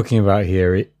talking about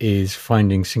here is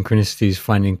finding synchronicities,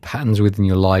 finding patterns within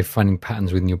your life, finding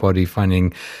patterns within your body,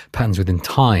 finding patterns within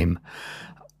time.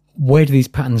 Where do these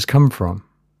patterns come from,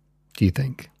 do you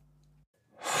think?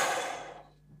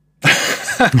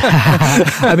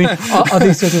 I mean, are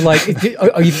they sort of like,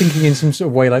 are you thinking in some sort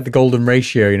of way like the golden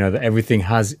ratio, that everything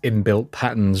has inbuilt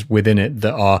patterns within it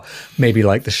that are maybe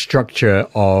like the structure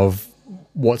of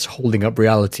what's holding up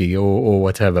reality or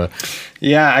whatever?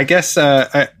 Yeah, I guess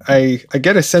I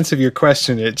get a sense of your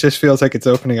question. It just feels like it's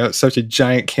opening up such a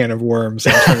giant can of worms.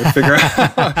 I'm trying to figure out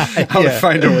how to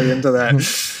find a way into that.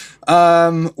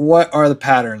 What are the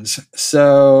patterns?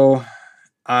 So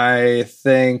I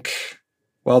think,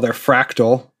 well, they're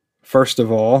fractal, first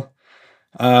of all.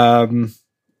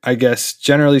 I guess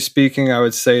generally speaking, I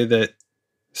would say that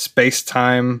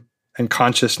space-time and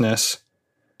consciousness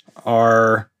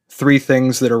are three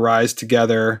things that arise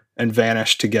together and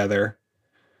vanish together.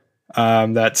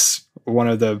 That's one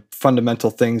of the fundamental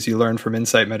things you learn from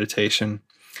insight meditation.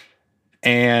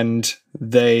 And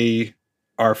they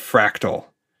are fractal.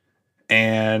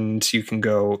 And you can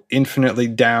go infinitely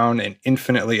down and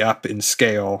infinitely up in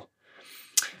scale.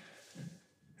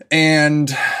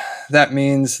 And that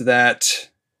means that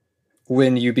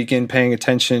when you begin paying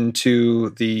attention to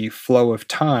the flow of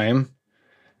time,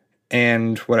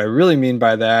 and what I really mean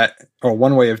by that, or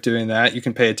one way of doing that, you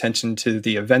can pay attention to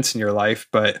the events in your life,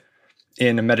 but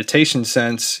in a meditation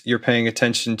sense, you're paying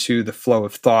attention to the flow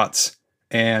of thoughts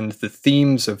and the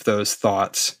themes of those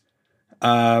thoughts.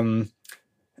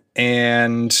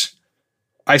 And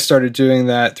I started doing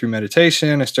that through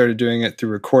meditation. I started doing it through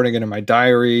recording it in my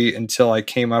diary until I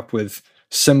came up with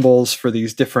symbols for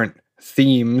these different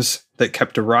themes that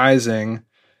kept arising,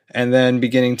 and then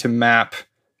beginning to map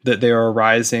that they are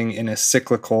arising in a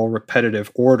cyclical,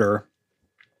 repetitive order,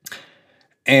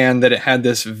 and that it had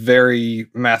this very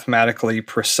mathematically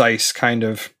precise kind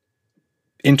of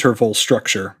interval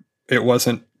structure. It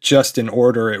wasn't just in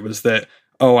order. It was that,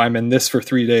 I'm in this for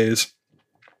 3 days,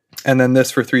 and then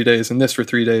this for 3 days, and this for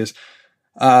 3 days.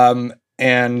 And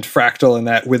fractal in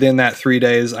that within that 3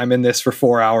 days, I'm in this for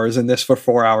 4 hours and this for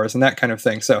 4 hours and that kind of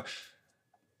thing. So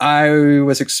I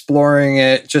was exploring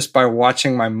it just by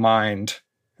watching my mind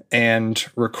and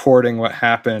recording what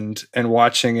happened and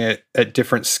watching it at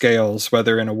different scales,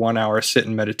 whether in a 1 hour sit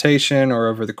in meditation or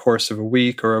over the course of a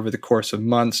week or over the course of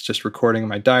months, just recording in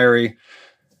my diary.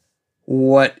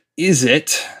 What is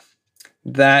it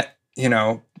that,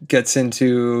 gets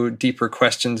into deeper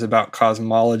questions about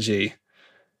cosmology?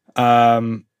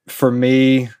 For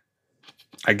me,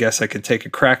 I guess I could take a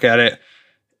crack at it.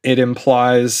 It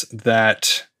implies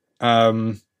that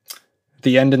the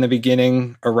end and the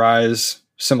beginning arise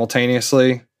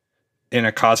simultaneously in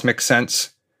a cosmic sense.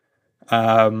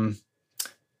 And,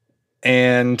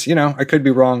 I could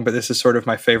be wrong, but this is sort of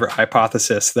my favorite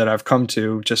hypothesis that I've come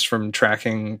to just from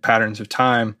tracking patterns of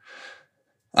time.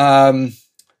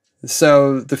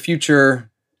 So the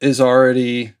future is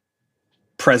already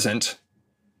present.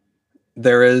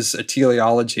 There is a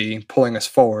teleology pulling us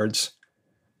forwards,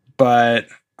 but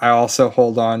I also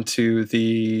hold on to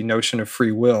the notion of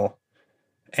free will.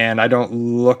 And I don't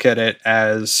look at it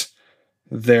as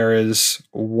there is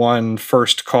one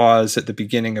first cause at the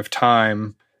beginning of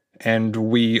time, and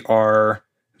we are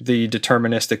the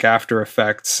deterministic after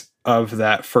effects of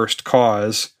that first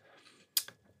cause.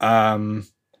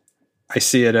 I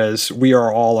see it as we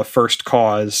are all a first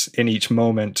cause in each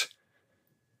moment,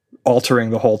 altering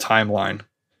the whole timeline.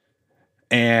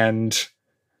 And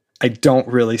I don't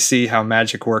really see how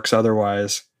magic works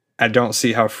otherwise. I don't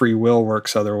see how free will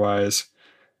works otherwise.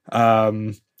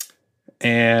 And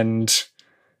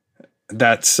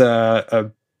that's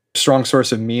a strong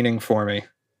source of meaning for me,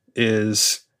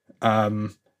 is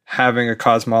having a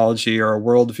cosmology or a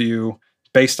worldview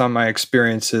based on my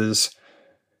experiences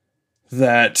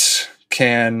that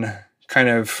can kind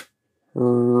of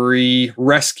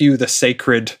rescue the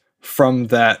sacred from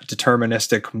that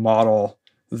deterministic model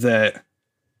that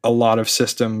a lot of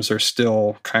systems are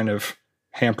still kind of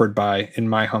hampered by, in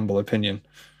my humble opinion.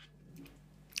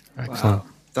 Excellent.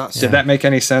 Wow. Did that make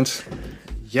any sense?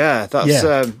 Yeah,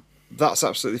 that's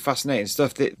absolutely fascinating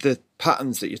stuff. The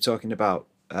patterns that you're talking about,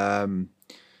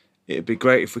 it'd be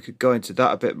great if we could go into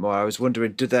that a bit more. I was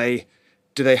wondering, do they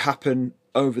happen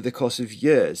over the course of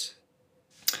years?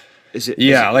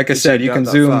 Like I said, you can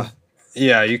zoom.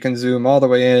 Yeah, you can zoom all the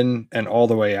way in and all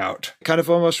the way out. It kind of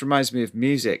almost reminds me of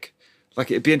music. Like,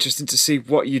 it'd be interesting to see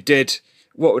what you did,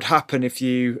 what would happen if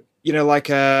you, like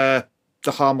the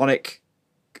harmonic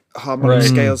harmonic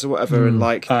scales or whatever, and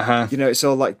like Uh-huh. it's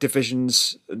all like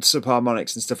divisions and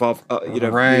subharmonics and stuff of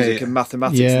Right. music and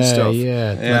mathematics and stuff. Yeah, Yeah.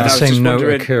 like the I was same just note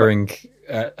wondering, occurring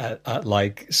at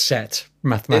like set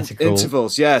mathematical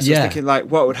intervals. Yeah, so I was thinking like,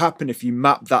 what would happen if you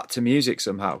map that to music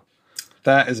somehow?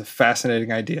 That is a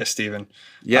fascinating idea, Stephen.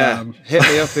 Yeah, hit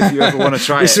me up if you ever want to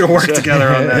try it. We should work together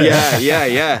on that.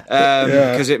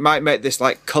 Yeah. Because it might make this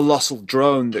like colossal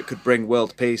drone that could bring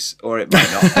world peace, or it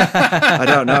might not. I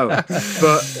don't know,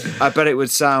 but I bet it would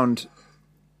sound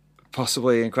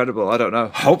possibly incredible. I don't know.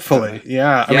 Hopefully,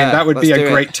 yeah. I mean, that would be a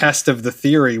great it. test of the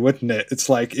theory, wouldn't it? It's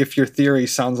like if your theory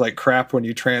sounds like crap when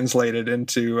you translate it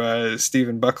into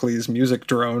Stephen Buckley's music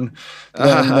drone,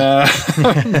 then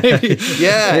maybe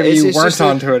you weren't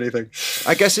onto anything.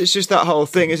 I guess it's just that whole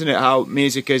thing, isn't it? How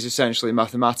music is essentially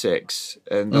mathematics,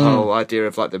 and the whole idea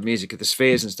of like the music of the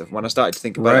spheres and stuff. When I started to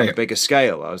think about it on a bigger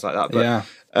scale, I was like that. But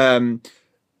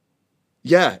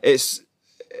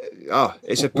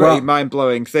it's a pretty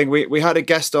mind-blowing thing. We had a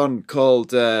guest on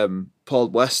called Paul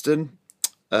Weston,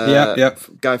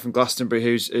 guy from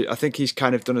Glastonbury, I think he's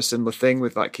kind of done a similar thing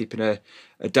with like keeping a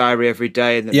diary every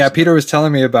day. And Peter was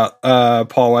telling me about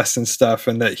Paul Weston stuff,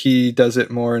 and that he does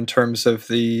it more in terms of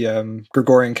the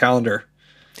Gregorian calendar.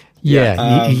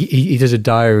 Yeah, he does a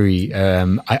diary.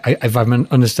 If I'm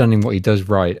understanding what he does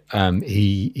right,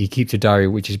 he keeps a diary,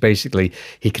 which is basically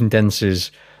he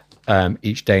condenses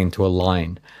each day into a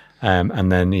line.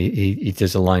 And then he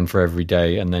does a line for every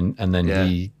day, and then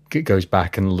he goes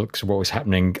back and looks at what was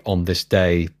happening on this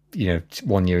day,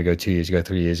 1 year ago, 2 years ago,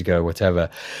 3 years ago, whatever.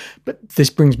 But this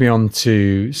brings me on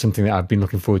to something that I've been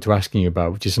looking forward to asking you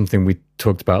about, which is something we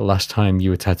talked about last time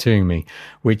you were tattooing me,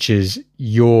 which is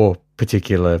your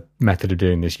particular method of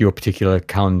doing this, your particular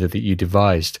calendar that you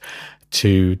devised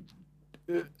to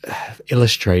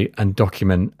illustrate and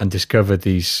document and discover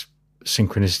these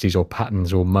synchronicities or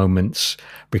patterns or moments,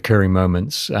 recurring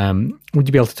moments. Would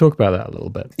you be able to talk about that a little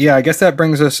bit? Yeah, I guess that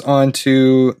brings us on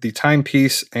to the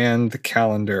timepiece and the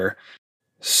calendar.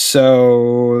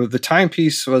 So the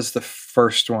timepiece was the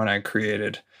first one I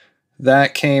created.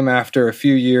 That came after a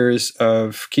few years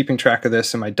of keeping track of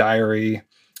this in my diary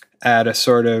at a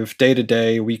sort of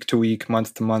day-to-day, week-to-week,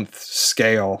 month-to-month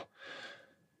scale.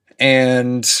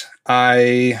 And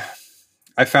I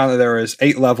found that there was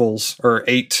 8 levels, or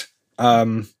 8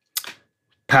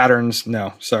 patterns.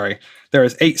 No, sorry. There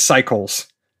was 8 cycles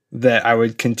that I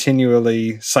would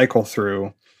continually cycle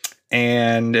through.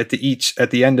 And at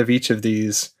the end of each of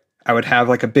these, I would have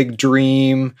like a big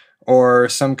dream or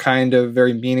some kind of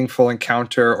very meaningful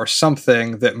encounter or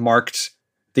something that marked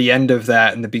the end of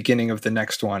that and the beginning of the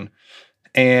next one.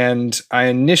 And I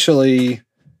initially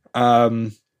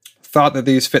thought that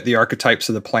these fit the archetypes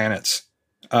of the planets,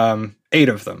 8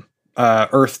 of them,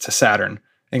 Earth to Saturn,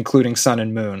 including Sun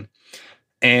and Moon.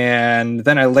 And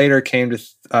then I later came to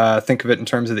think of it in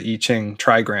terms of the I Ching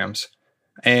trigrams.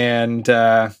 And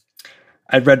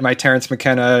I'd read my Terence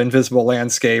McKenna Invisible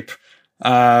Landscape.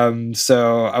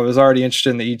 So I was already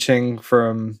interested in the I Ching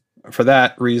for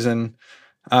that reason.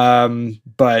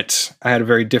 But I had a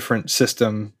very different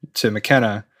system to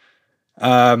McKenna.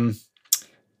 And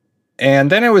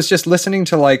then I was just listening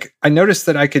to I noticed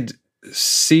that I could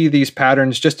see these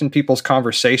patterns just in people's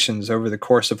conversations over the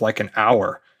course of like an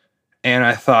hour. And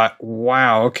I thought,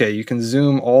 wow, okay, you can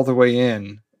zoom all the way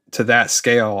in to that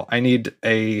scale. I need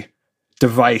a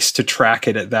device to track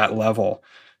it at that level.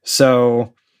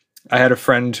 So I had a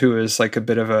friend who is like a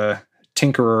bit of a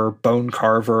tinkerer, bone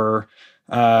carver,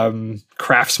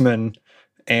 craftsman,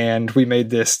 and we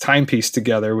made this timepiece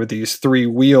together with these 3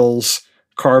 wheels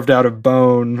carved out of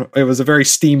bone. It was a very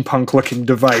steampunk looking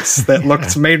device that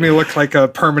made me look like a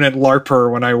permanent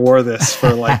LARPer when I wore this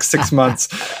for like 6 months.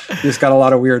 Just got a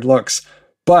lot of weird looks,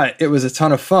 but it was a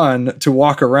ton of fun to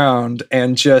walk around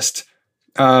and just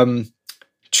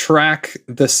track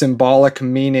the symbolic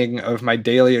meaning of my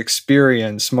daily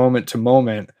experience moment to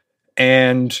moment.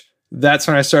 And that's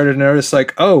when I started to notice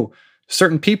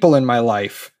certain people in my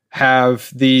life have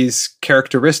these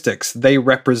characteristics. They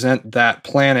represent that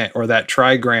planet or that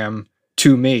trigram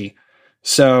to me.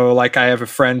 So I have a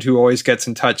friend who always gets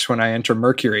in touch when I enter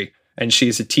Mercury, and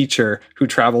she's a teacher who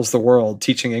travels the world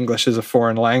teaching English as a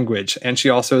foreign language. And she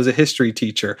also is a history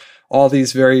teacher, all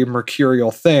these very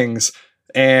mercurial things.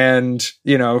 And,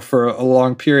 for a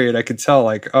long period, I could tell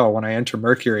when I enter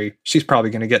Mercury, she's probably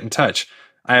going to get in touch.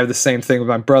 I have the same thing with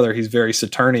my brother. He's very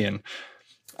Saturnian.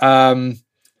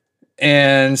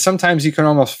 And sometimes you can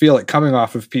almost feel it coming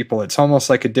off of people. It's almost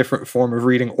like a different form of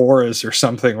reading auras or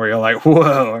something where you're like,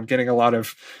 whoa, I'm getting a lot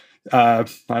of, I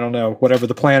don't know, whatever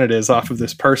the planet is off of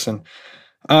this person.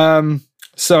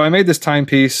 So I made this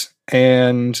timepiece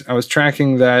and I was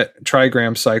tracking that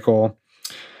trigram cycle.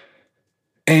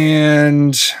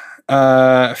 And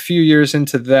a few years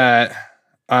into that,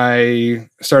 I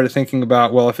started thinking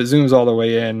about, well, if it zooms all the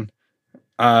way in,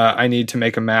 I need to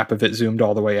make a map of it zoomed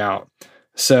all the way out.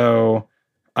 So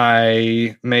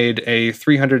I made a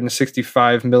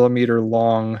 365 millimeter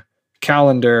long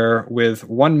calendar with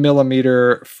 1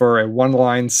 millimeter for a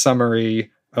one-line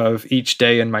summary of each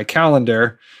day in my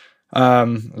calendar. I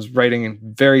was writing in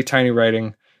very tiny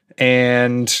writing.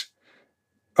 And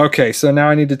okay, so now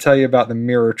I need to tell you about the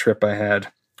mirror trip I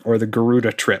had, or the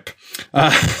Garuda trip,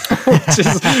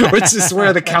 which is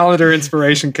where the calendar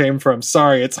inspiration came from.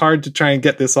 Sorry, it's hard to try and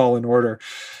get this all in order.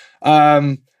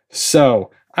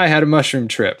 So I had a mushroom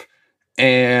trip,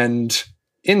 and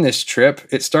in this trip,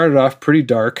 it started off pretty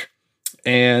dark,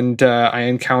 and I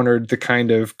encountered the kind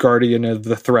of guardian of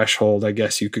the threshold, I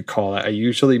guess you could call it. I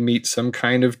usually meet some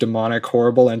kind of demonic,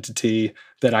 horrible entity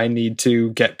that I need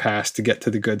to get past to get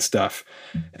to the good stuff.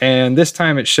 And this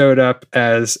time it showed up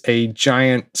as a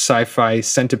giant sci-fi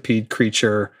centipede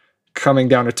creature coming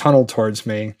down a tunnel towards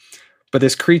me. But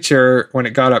this creature, when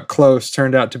it got up close,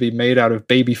 turned out to be made out of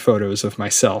baby photos of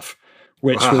myself,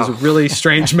 which was a really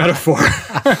strange metaphor.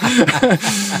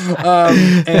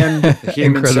 And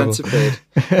human centipede.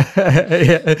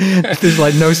 There's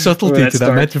like no subtlety to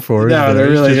that metaphor. No, there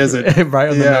really isn't. Right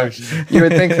on the nose. You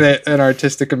would think that an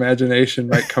artistic imagination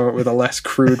might come up with a less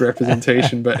crude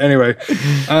representation. But anyway,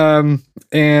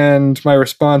 and my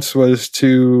response was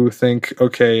to think,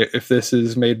 okay, if this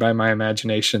is made by my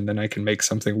imagination, then I can make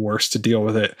something worse to deal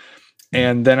with it.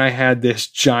 And then I had this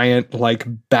giant like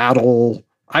battle.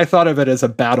 I thought of it as a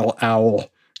battle owl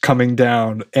coming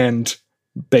down and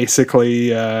basically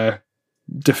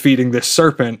defeating this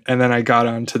serpent. And then I got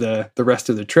on to the rest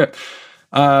of the trip.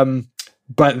 But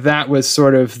that was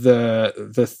sort of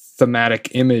the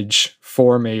thematic image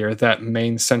for me, or that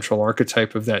main central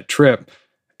archetype of that trip.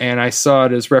 And I saw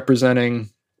it as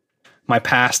representing my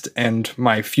past and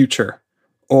my future.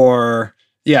 Or,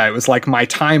 yeah, it was like my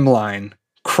timeline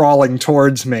crawling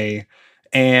towards me,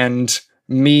 and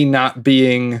me not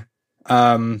being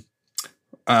sort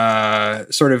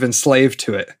of enslaved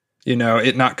to it,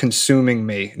 it not consuming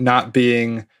me, not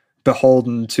being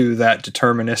beholden to that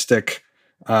deterministic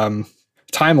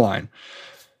timeline.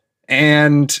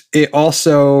 And it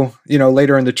also,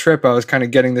 later in the trip, I was kind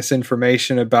of getting this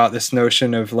information about this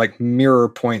notion of like mirror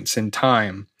points in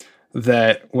time,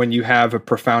 that when you have a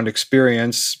profound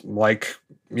experience, like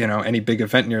any big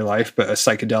event in your life, but a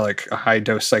high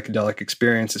dose psychedelic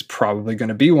experience is probably going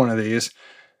to be one of these.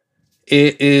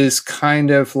 It is kind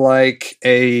of like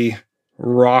a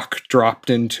rock dropped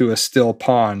into a still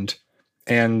pond,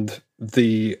 and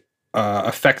the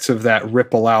effects of that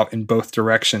ripple out in both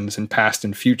directions, in past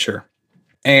and future.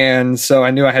 And so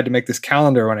I knew I had to make this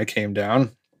calendar when I came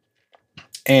down.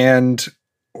 And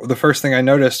the first thing I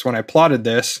noticed when I plotted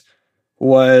this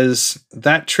was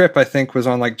that trip, I think, was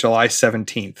on like July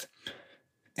 17th.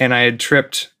 And I had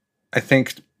tripped, I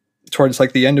think, towards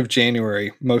like the end of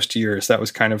January most years. That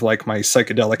was kind of like my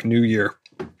psychedelic New Year,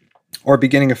 or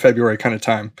beginning of February kind of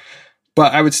time.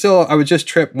 But I would just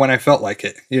trip when I felt like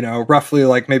it, roughly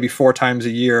like maybe 4 times a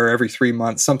year, every 3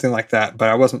 months, something like that. But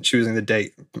I wasn't choosing the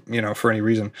date, for any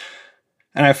reason.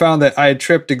 And I found that I had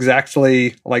tripped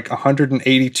exactly like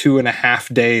 182 and a half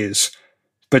days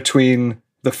between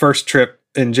the first trip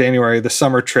in January, the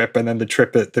summer trip, and then the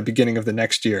trip at the beginning of the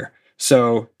next year.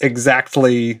 So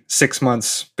exactly 6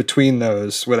 months between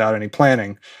those without any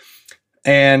planning.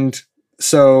 And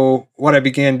so what I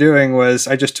began doing was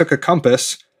I just took a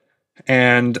compass,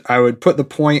 and I would put the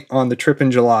point on the trip in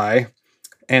July,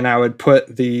 and I would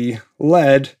put the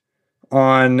lead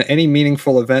on any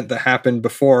meaningful event that happened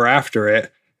before or after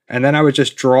it. And then I would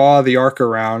just draw the arc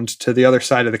around to the other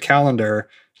side of the calendar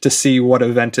to see what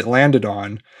event it landed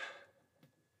on,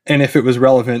 and if it was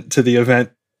relevant to the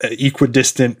event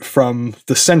equidistant from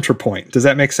the center point. Does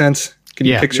that make sense? Can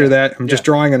you picture that? I'm just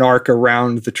drawing an arc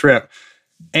around the trip.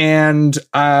 And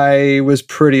I was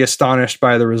pretty astonished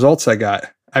by the results I got.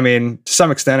 I mean, to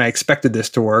some extent, I expected this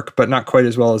to work, but not quite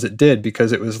as well as it did,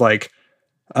 because it was like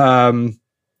the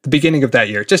beginning of that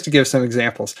year. Just to give some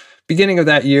examples. Beginning of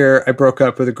that year, I broke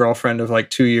up with a girlfriend of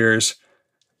like 2 years.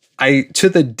 To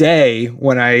the day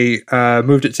when I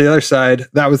moved it to the other side,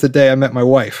 that was the day I met my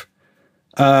wife.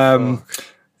 And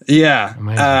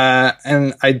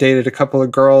I dated a couple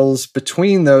of girls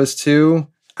between those two.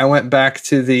 I went back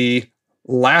to the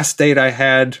last date I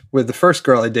had with the first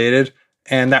girl I dated,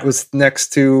 and that was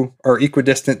next to, or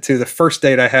equidistant to, the first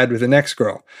date I had with the next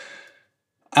girl.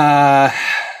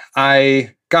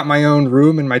 I got my own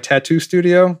room in my tattoo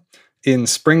studio in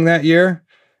spring that year.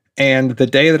 And the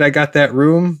day that I got that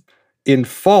room in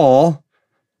fall,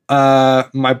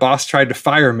 my boss tried to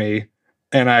fire me,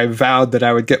 and I vowed that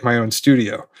I would get my own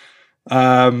studio.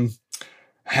 I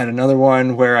had another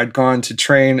one where I'd gone to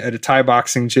train at a Thai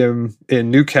boxing gym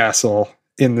in Newcastle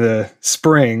in the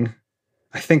spring.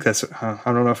 I think that's, I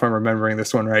don't know if I'm remembering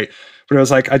this one right, but it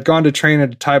was like I'd gone to train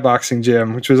at a Thai boxing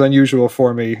gym, which was unusual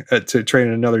for me to train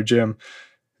in another gym.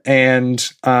 And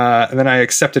then I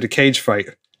accepted a cage fight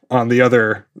on the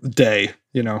other day,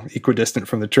 equidistant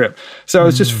from the trip. So I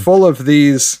was just full of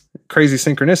these crazy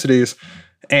synchronicities.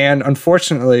 And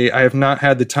unfortunately, I have not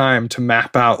had the time to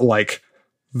map out like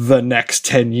the next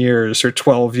 10 years or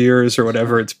 12 years or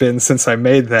whatever it's been since I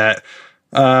made that.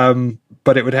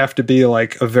 But it would have to be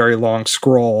like a very long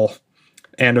scroll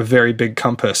and a very big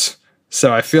compass.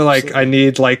 So I feel like I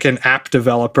need like an app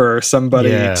developer or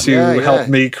somebody to help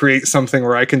me create something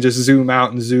where I can just zoom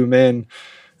out and zoom in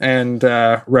and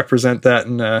represent that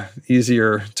in a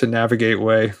easier to navigate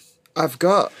way. I've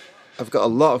got a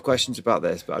lot of questions about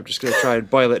this, but I'm just going to try and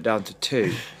boil it down to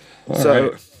two.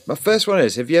 My first one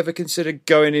is, have you ever considered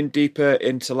going in deeper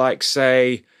into like,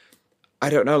 say,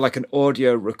 I don't know, like an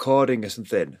audio recording or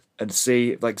something, and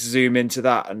see, like, zoom into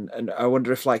that? And I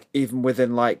wonder if, like, even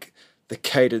within like the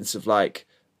cadence of like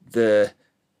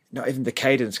not even the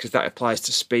cadence, because that applies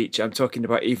to speech. I'm talking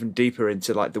about even deeper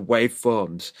into like the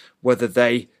waveforms, whether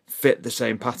they fit the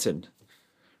same pattern.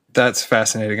 That's a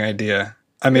fascinating idea.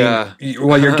 I mean,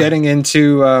 you're getting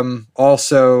into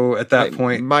also at that like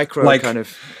point, micro like, kind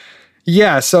of.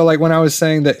 Yeah. So like when I was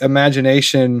saying that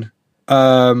imagination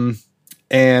and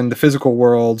the physical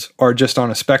world are just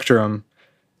on a spectrum,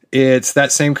 it's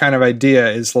that same kind of idea.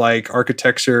 Is like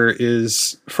architecture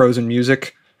is frozen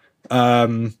music.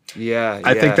 I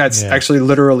think that's actually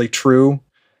literally true.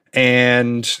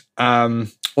 And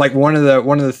like one of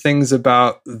the things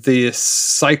about the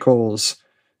cycles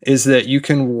is that you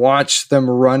can watch them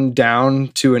run down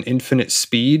to an infinite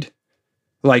speed.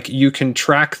 Like you can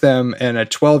track them, and a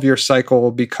 12-year cycle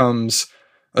becomes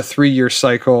a 3-year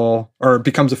cycle, or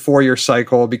becomes a 4-year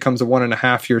cycle, becomes a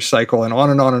 1.5-year cycle, and on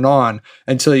and on and on,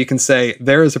 until you can say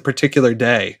there is a particular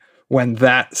day when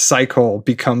that cycle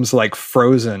becomes like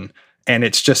frozen and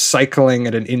it's just cycling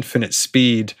at an infinite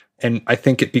speed. And I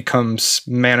think it becomes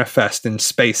manifest in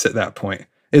space at that point,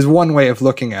 is one way of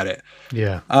looking at it.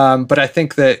 Yeah. But I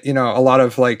think that, a lot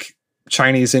of like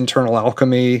Chinese internal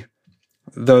alchemy,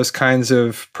 those kinds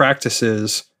of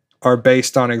practices are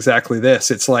based on exactly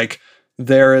this. It's like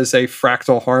there is a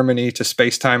fractal harmony to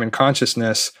space-time and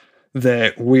consciousness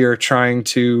that we are trying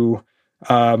to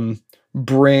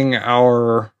bring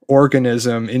our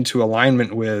organism into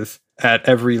alignment with at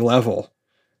every level.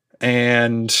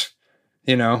 And,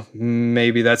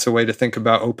 maybe that's a way to think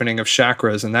about opening of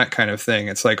chakras and that kind of thing.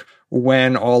 It's like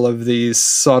when all of these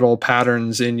subtle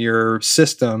patterns in your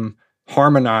system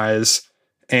harmonize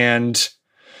and,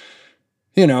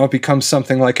 it becomes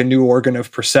something like a new organ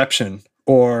of perception,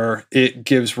 or it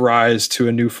gives rise to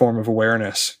a new form of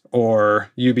awareness, or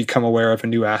you become aware of a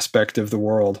new aspect of the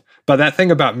world. But that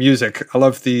thing about music, I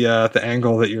love the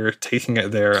angle that you're taking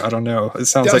it there. I don't know. It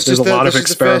sounds like there's a lot of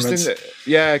experiments.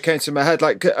 It came to my head.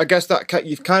 Like, I guess that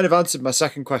you've kind of answered my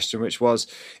second question, which was,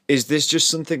 is this just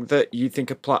something that you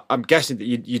think apply? I'm guessing that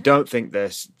you don't think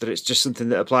this, that it's just something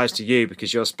that applies to you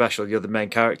because you're special, you're the main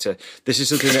character. This is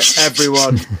something that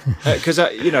everyone, because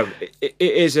it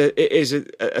is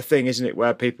a thing, isn't it,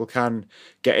 where people can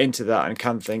get into that and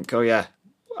can think, oh yeah,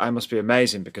 I must be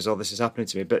amazing because all this is happening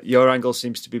to me. But your angle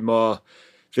seems to be more,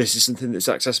 this is something that's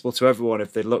accessible to everyone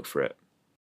if they look for it.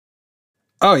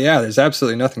 Oh yeah, there's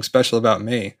absolutely nothing special about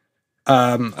me.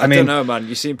 I mean, don't know, man.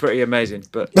 You seem pretty amazing,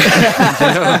 but you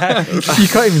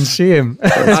can't even see him.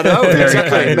 I know,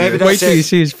 exactly. Maybe that's wait till you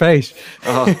see his face.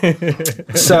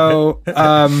 So,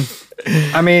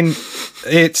 I mean,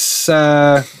 it's.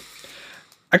 I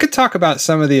could talk about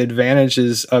some of the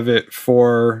advantages of it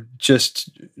for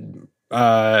just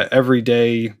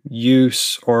everyday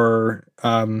use, or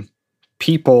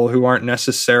people who aren't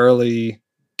necessarily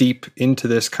deep into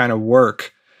this kind of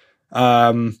work.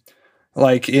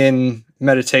 Like in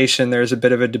meditation, there's a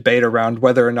bit of a debate around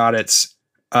whether or not it's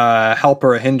a help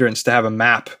or a hindrance to have a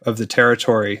map of the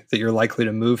territory that you're likely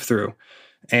to move through.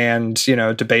 And,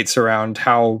 debates around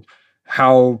how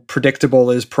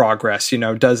predictable is progress?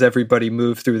 Does everybody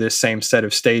move through this same set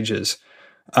of stages?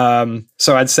 So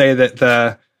I'd say that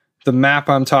the map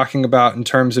I'm talking about in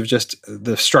terms of just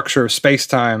the structure of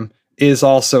space-time is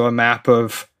also a map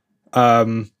of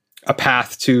a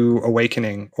path to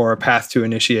awakening or a path to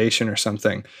initiation or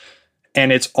something.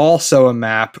 And it's also a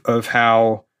map of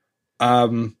how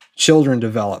children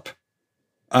develop,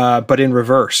 but in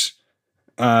reverse.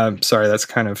 Sorry, that's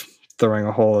kind of throwing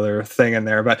a whole other thing in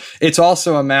there, but it's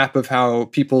also a map of how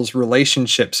people's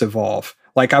relationships evolve.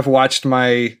 Like I've watched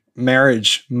my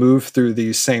marriage move through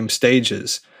these same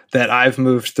stages that I've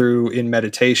moved through in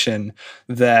meditation,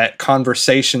 that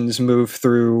conversations move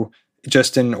through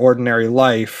just in ordinary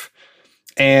life.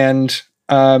 And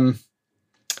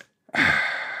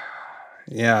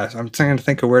yeah, I'm trying to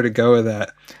think of where to go with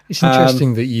that. It's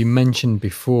interesting that you mentioned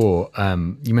before,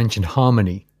 you mentioned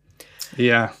harmony.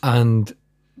 Yeah. And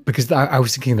because I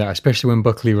was thinking that, especially when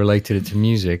Buckley related it to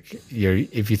music,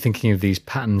 if you're thinking of these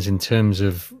patterns in terms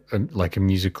of like a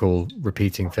musical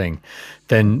repeating thing,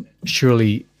 then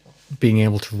surely being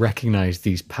able to recognize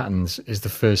these patterns is the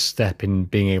first step in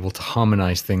being able to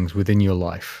harmonize things within your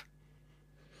life.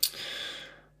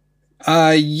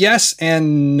 Yes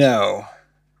and no.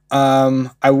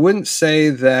 I wouldn't say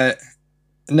that.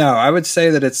 No, I would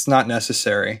say that it's not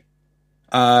necessary.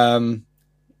 But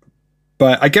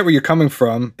I get where you're coming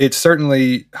from. It's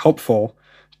certainly helpful,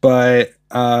 but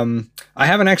I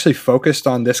haven't actually focused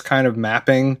on this kind of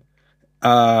mapping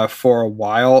for a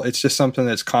while. It's just something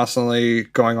that's constantly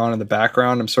going on in the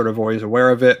background. I'm sort of always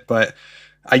aware of it, but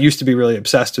I used to be really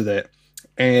obsessed with it.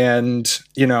 And,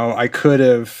 I could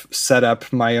have set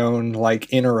up my own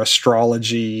like inner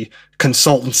astrology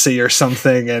consultancy or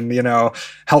something and,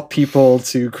 help people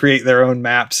to create their own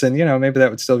maps. And, maybe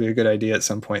that would still be a good idea at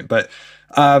some point. But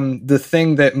the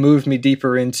thing that moved me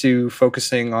deeper into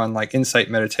focusing on like insight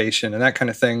meditation and that kind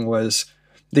of thing was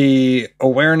the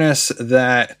awareness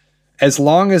that as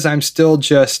long as I'm still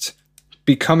just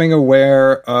becoming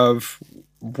aware of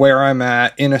where I'm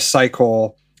at in a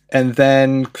cycle and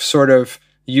then sort of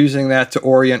using that to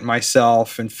orient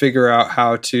myself and figure out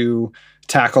how to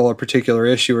tackle a particular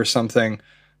issue or something,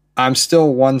 I'm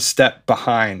still one step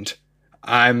behind.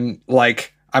 I'm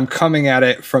coming at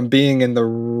it from being in the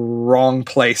wrong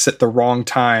place at the wrong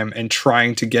time and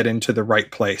trying to get into the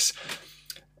right place.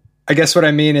 I guess what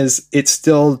I mean is it's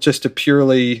still just a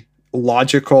purely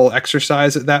logical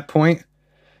exercise at that point.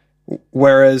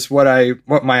 Whereas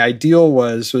what my ideal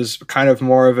was kind of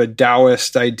more of a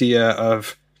Taoist idea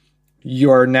of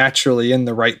you're naturally in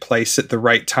the right place at the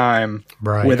right time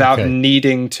without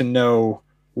needing to know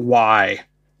why.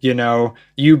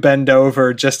 You bend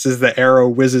over just as the arrow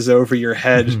whizzes over your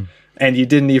head and you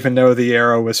didn't even know the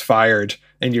arrow was fired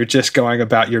and you're just going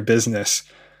about your business.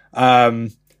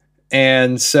 And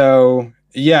so,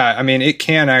 yeah, I mean, it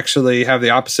can actually have the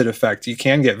opposite effect. You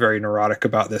can get very neurotic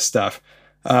about this stuff.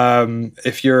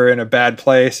 If you're in a bad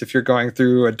place, if you're going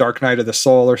through a dark night of the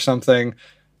soul or something,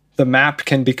 the map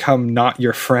can become not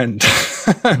your friend.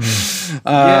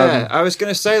 Yeah, I was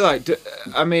going to say,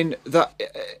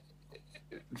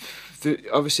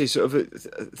 obviously sort of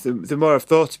the more I've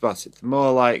thought about it, the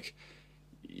more like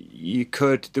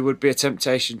there would be a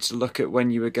temptation to look at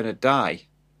when you were going to die.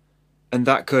 And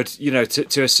that could,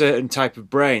 to a certain type of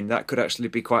brain, that could actually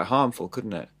be quite harmful,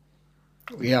 couldn't it?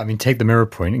 Yeah, I mean, take the mirror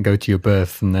point and go to your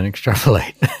birth and then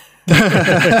extrapolate.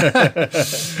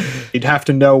 You'd have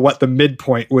to know what the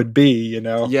midpoint would be,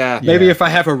 Yeah. Maybe if I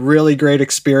have a really great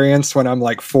experience when I'm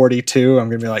like 42, I'm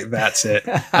going to be like, that's it.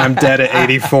 I'm dead at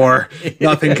 84.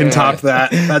 Nothing can top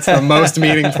that. That's the most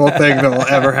meaningful thing that will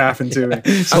ever happen to me.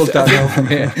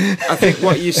 I think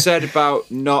what you said about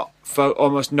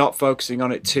almost not focusing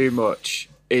on it too much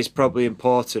is probably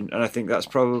important. And I think that's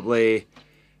probably,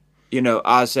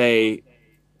 as a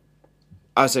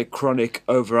chronic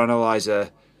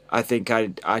overanalyzer, I think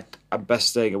I'm best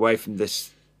staying away from this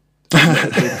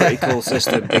pretty cool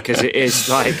system because it is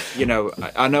like,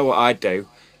 I know what I'd do.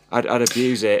 I'd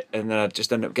abuse it and then I'd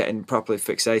just end up getting properly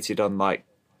fixated on like,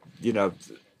 a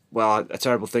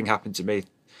terrible thing happened to me,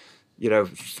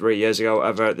 3 years ago,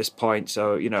 whatever at this point.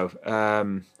 So,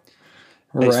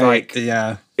 it's like,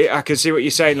 yeah, I can see what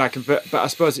you're saying. Like, but I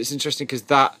suppose it's interesting because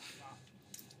that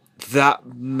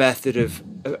method of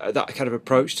that kind of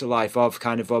approach to life of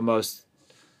kind of almost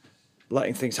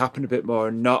letting things happen a bit more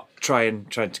and not trying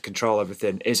to control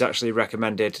everything is actually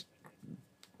recommended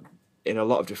in a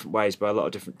lot of different ways by a lot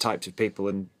of different types of people,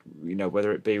 and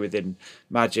whether it be within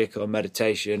magic or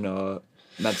meditation or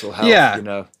mental health.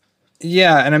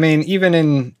 Yeah, and I mean even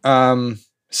in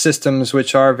systems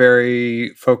which are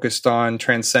very focused on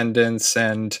transcendence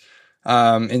and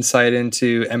insight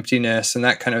into emptiness and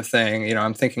that kind of thing.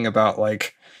 I'm thinking about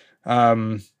like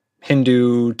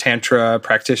Hindu Tantra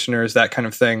practitioners, that kind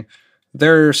of thing.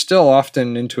 They're still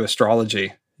often into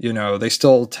astrology. They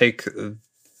still take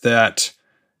that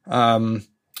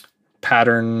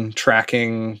pattern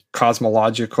tracking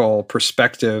cosmological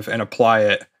perspective and apply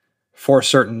it for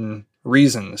certain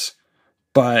reasons,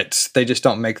 but they just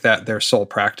don't make that their sole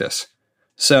practice.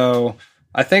 So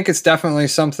I think it's definitely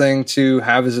something to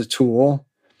have as a tool,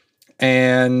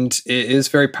 and it is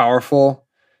very powerful.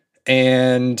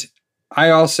 And I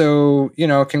also,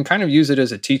 can kind of use it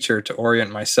as a teacher to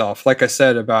orient myself. Like I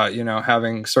said about,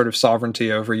 having sort of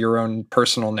sovereignty over your own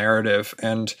personal narrative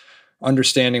and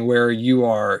understanding where you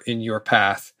are in your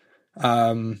path.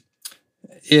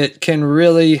 It can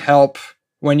really help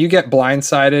when you get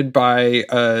blindsided by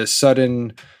a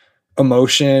sudden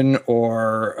emotion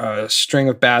or a string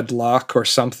of bad luck or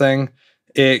something.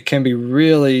 It can be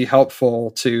really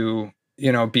helpful to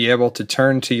be able to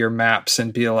turn to your maps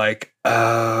and be like,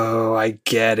 oh, I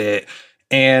get it.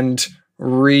 And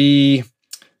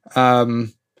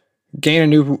gain a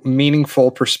new meaningful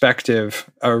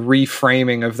perspective, a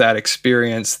reframing of that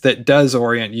experience that does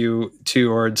orient you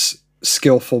towards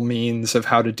skillful means of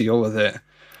how to deal with it.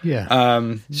 Yeah.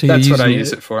 So that's what I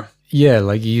use it for. Yeah,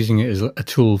 like you're using it as a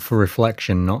tool for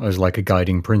reflection, not as like a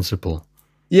guiding principle.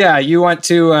 Yeah, you want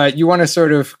to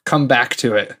sort of come back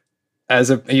to it.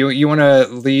 You want to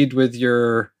lead with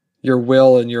your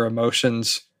will and your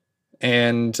emotions,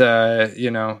 and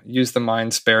use the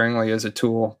mind sparingly as a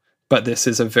tool. But this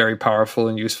is a very powerful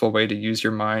and useful way to use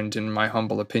your mind, in my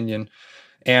humble opinion.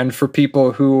 And for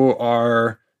people who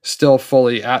are still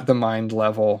fully at the mind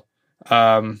level,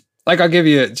 I'll give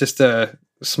you just a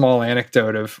small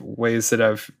anecdote of ways that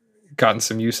I've gotten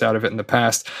some use out of it in the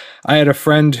past. I had a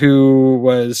friend who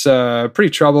was pretty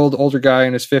troubled, older guy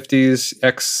in his 50s,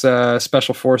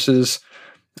 ex-Special Forces,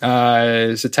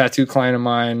 is a tattoo client of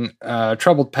mine,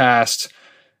 troubled past.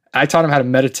 I taught him how to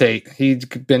meditate.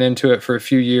 He'd been into it for a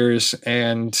few years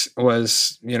and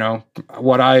was,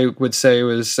 what I would say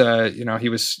was, he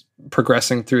was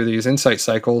progressing through these insight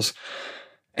cycles.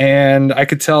 And I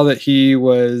could tell that he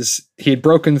had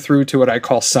broken through to what I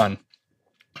call sun,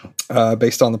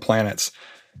 based on the planets.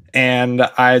 And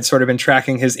I had sort of been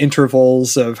tracking his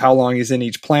intervals of how long he's in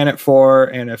each planet for.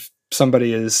 And if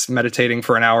somebody is meditating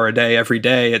for an hour a day every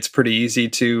day, it's pretty easy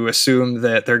to assume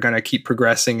that they're going to keep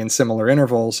progressing in similar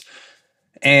intervals.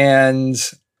 And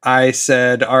I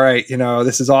said, all right,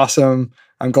 this is awesome.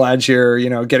 I'm glad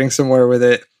you're, getting somewhere with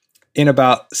it. In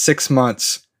about 6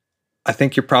 months, I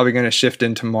think you're probably going to shift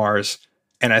into Mars.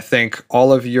 And I think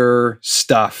all of your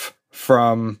stuff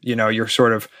from, your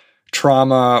sort of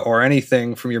trauma or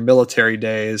anything from your military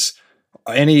days,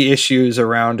 any issues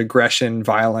around aggression,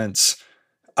 violence,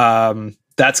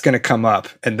 that's going to come up,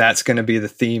 and that's going to be the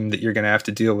theme that you're going to have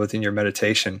to deal with in your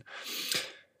meditation.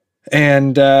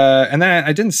 And then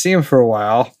I didn't see him for a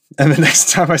while. And the next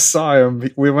time I saw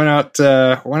him, we went out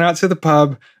to the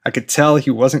pub. I could tell he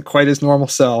wasn't quite his normal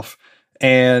self.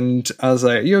 And I was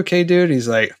like, "You okay, dude?" He's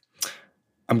like,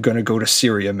 "I'm going to go to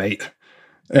Syria, mate."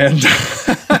 And,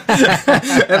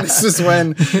 and this is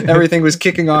when everything was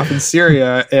kicking off in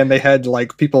Syria, and they had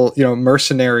like people,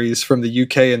 mercenaries from the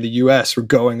UK and the US were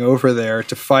going over there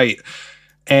to fight.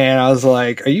 And I was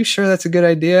like, "Are you sure that's a good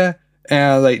idea?" And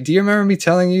I was like, "Do you remember me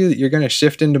telling you that you're going to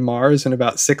shift into Mars in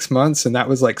about 6 months?" And that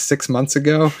was like 6 months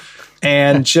ago.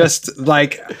 And just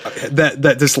like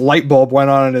that this light bulb went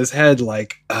on in his head,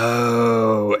 like,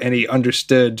 oh, and he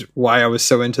understood why I was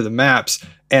so into the maps.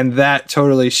 And that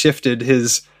totally shifted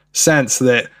his sense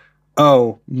that,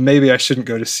 oh, maybe I shouldn't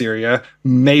go to Syria.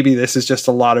 Maybe this is just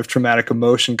a lot of traumatic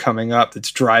emotion coming up that's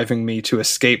driving me to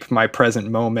escape my present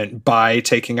moment by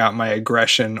taking out my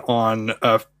aggression on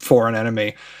a foreign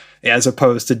enemy, as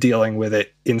opposed to dealing with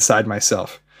it inside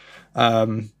myself.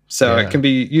 So it can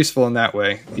be useful in that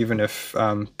way, even if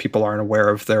people aren't aware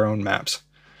of their own maps.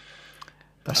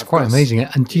 That's quite amazing.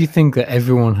 And do you think that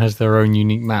everyone has their own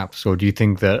unique maps, or do you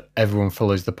think that everyone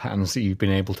follows the patterns that you've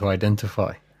been able to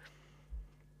identify?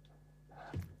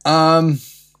 I'm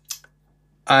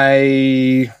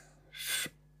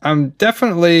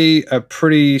definitely a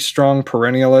pretty strong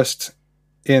perennialist,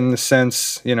 in the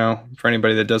sense, for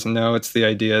anybody that doesn't know, it's the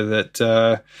idea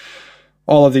that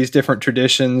all of these different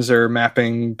traditions are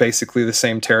mapping basically the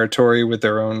same territory with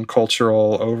their own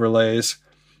cultural overlays.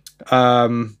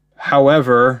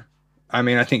 However,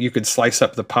 I think you could slice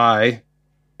up the pie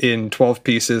in 12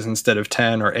 pieces instead of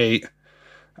 10 or 8.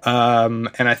 And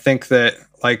I think that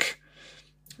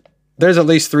there's at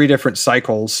least 3 different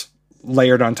cycles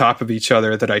layered on top of each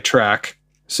other that I track.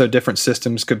 So different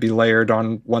systems could be layered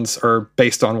on once, or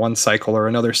based on one cycle or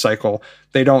another cycle.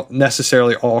 They don't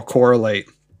necessarily all correlate.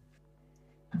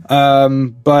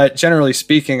 But generally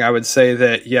speaking, I would say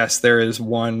that yes, there is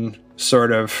one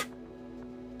sort of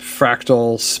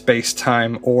fractal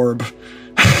space-time orb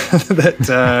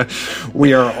that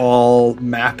we are all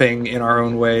mapping in our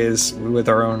own ways with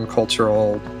our own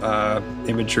cultural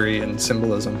imagery and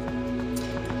symbolism.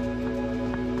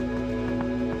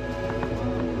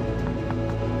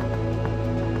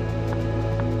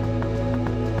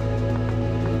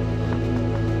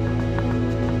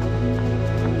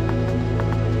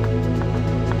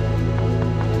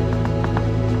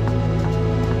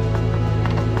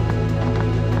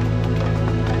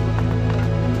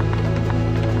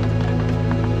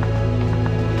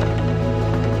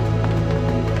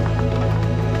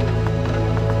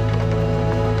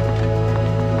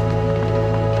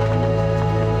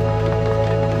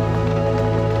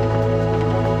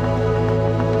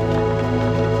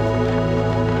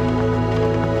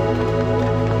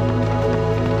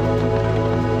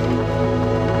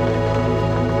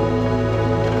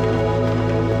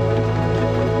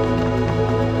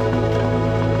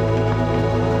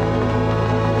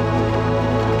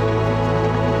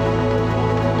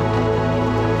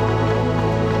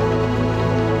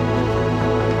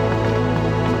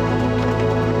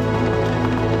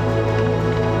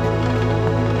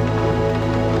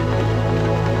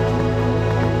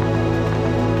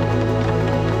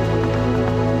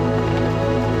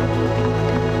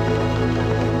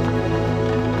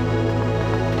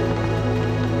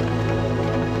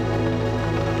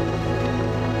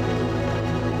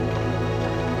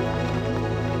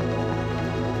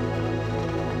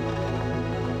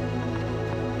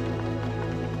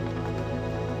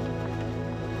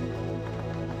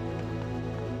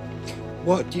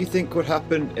 What do you think would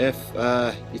happen if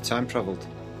you time traveled?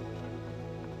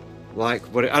 Like,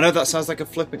 I know that sounds like a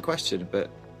flippant question,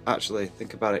 but actually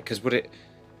think about it. Because would it,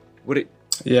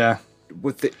 Yeah.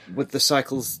 would the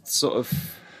cycles sort of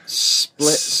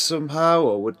split somehow,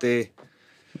 or would they?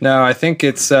 No, I think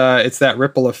it's that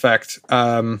ripple effect.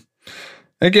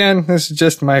 Again, this is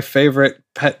just my favorite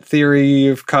pet theory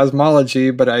of cosmology,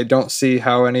 but I don't see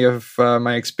how any of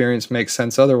my experience makes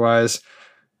sense otherwise.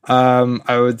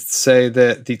 I would say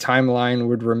that the timeline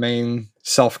would remain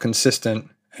self-consistent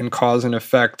and cause and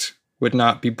effect would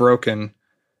not be broken.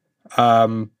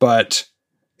 But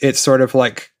it's sort of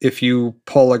like if you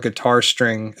pull a guitar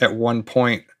string at one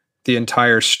point, the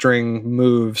entire string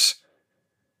moves.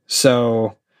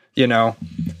 So,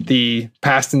 the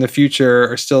past and the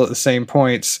future are still at the same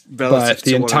points, Relative but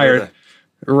the to one entire another.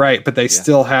 right, but they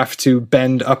still have to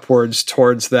bend upwards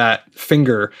towards that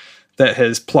finger that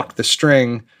has plucked the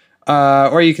string.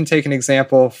 Or you can take an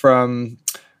example from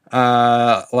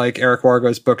like Eric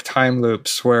Wargo's book Time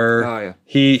Loops, where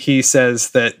he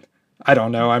says that, I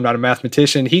don't know, I'm not a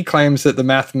mathematician. He claims that the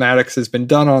mathematics has been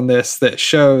done on this that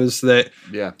shows that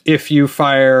if you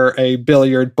fire a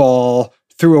billiard ball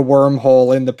through a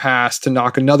wormhole in the past to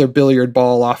knock another billiard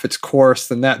ball off its course,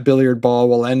 then that billiard ball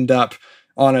will end up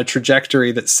on a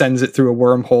trajectory that sends it through a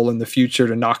wormhole in the future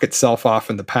to knock itself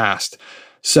off in the past.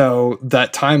 So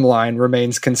that timeline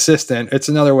remains consistent. It's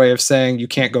another way of saying you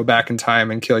can't go back in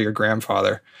time and kill your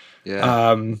grandfather.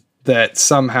 That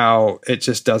somehow it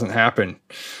just doesn't happen.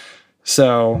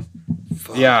 So,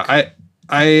 I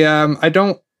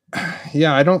don't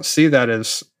see that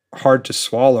as hard to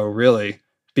swallow, really,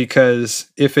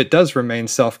 because if it does remain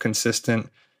self-consistent,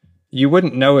 you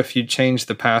wouldn't know if you'd changed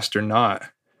the past or not.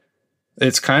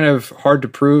 It's kind of hard to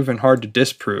prove and hard to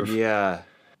disprove. Yeah.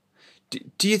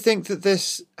 Do you think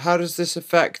that how does this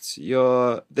affect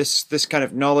this kind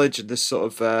of knowledge and this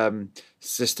sort of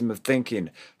system of thinking?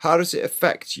 How does it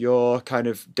affect your kind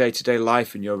of day-to-day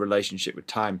life and your relationship with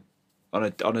time on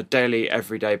a daily,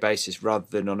 everyday basis rather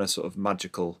than on a sort of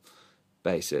magical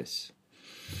basis?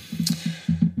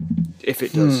 If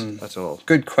it does at all.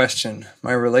 Good question.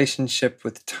 My relationship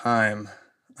with time.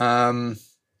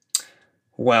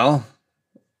 Well,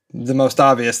 the most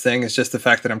obvious thing is just the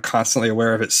fact that I'm constantly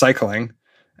aware of it cycling,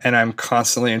 and I'm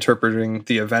constantly interpreting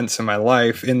the events in my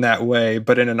life in that way,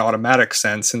 but in an automatic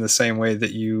sense, in the same way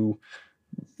that you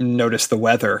notice the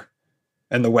weather,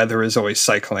 and the weather is always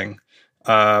cycling,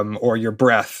 or your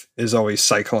breath is always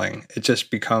cycling. It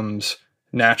just becomes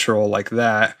natural like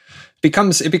that. It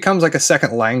becomes like a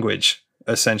second language,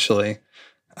 essentially.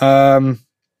 At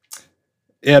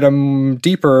a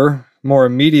deeper, more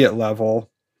immediate level,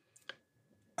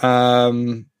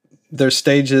 there's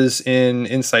stages in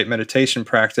insight meditation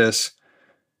practice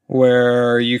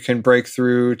where you can break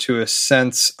through to a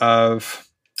sense of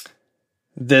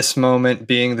this moment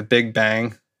being the Big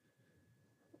Bang.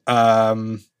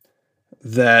 This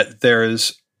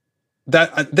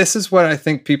is what I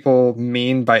think people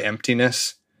mean by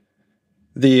emptiness.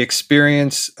 The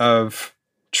experience of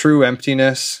true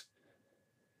emptiness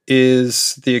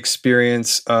is the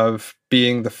experience of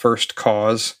being the first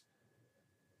cause.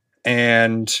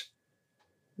 And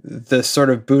the sort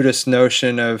of Buddhist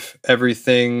notion of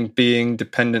everything being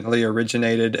dependently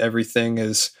originated, everything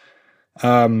is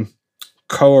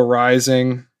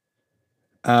co-arising.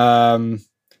 That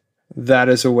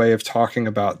is a way of talking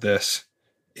about this.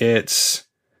 It's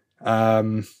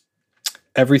everything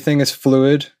is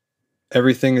fluid.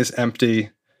 Everything is empty,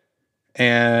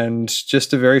 and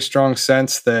just a very strong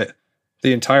sense that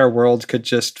the entire world could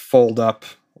just fold up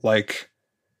like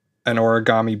an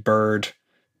origami bird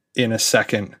in a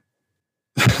second.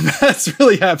 That's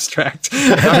really abstract.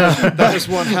 That was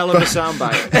one hell of a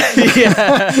soundbite.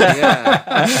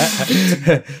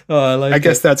 I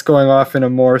guess that's going off in a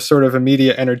more sort of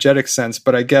immediate energetic sense,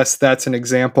 but I guess that's an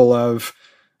example of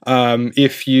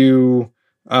if you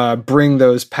bring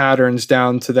those patterns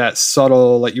down to that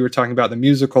subtle, like you were talking about the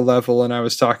musical level, and I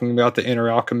was talking about the inner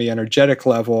alchemy energetic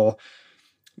level,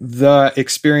 the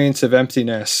experience of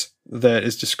emptiness that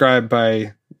is described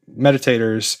by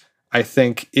meditators, I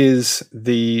think, is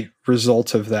the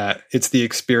result of that. It's the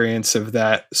experience of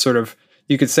that sort of,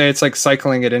 you could say it's like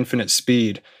cycling at infinite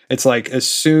speed. It's like as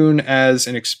soon as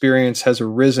an experience has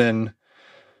arisen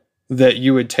that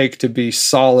you would take to be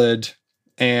solid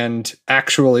and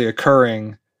actually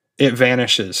occurring, it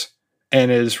vanishes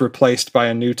and is replaced by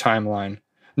a new timeline.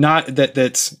 Not that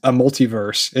that's a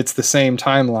multiverse. It's the same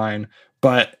timeline,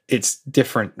 but it's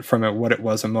different from what it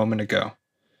was a moment ago.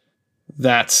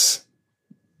 That's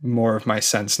more of my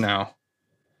sense now.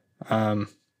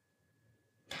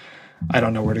 I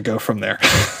don't know where to go from there.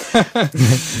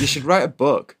 You should write a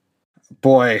book.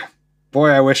 Boy,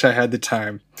 I wish I had the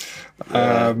time.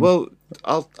 Yeah. Well,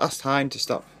 I'll ask Hein to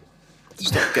stop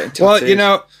getting tattoos. Well, you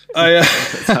know,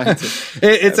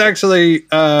 it's actually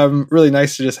really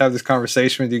nice to just have this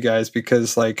conversation with you guys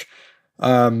because, like,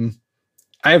 I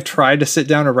have tried to sit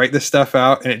down and write this stuff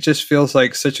out, and it just feels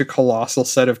like such a colossal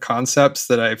set of concepts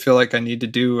that I feel like I need to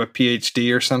do a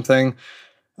PhD or something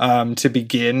to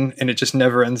begin, and it just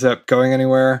never ends up going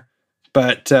anywhere.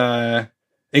 But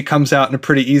it comes out in a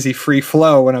pretty easy, free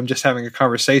flow when I'm just having a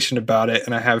conversation about it,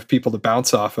 and I have people to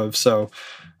bounce off of. So,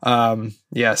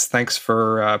 yes, thanks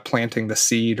for planting the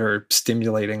seed or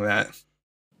stimulating that.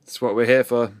 That's what we're here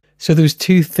for. So there was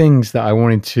two things that I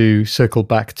wanted to circle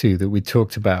back to that we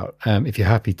talked about, if you're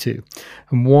happy to.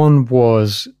 And one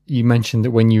was, you mentioned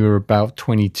that when you were about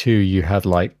 22, you had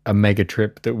like a mega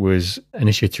trip that was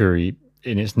initiatory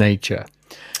in its nature.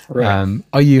 Right.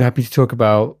 Are you happy to talk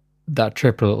about that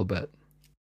trip a little bit?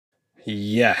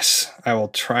 Yes, I will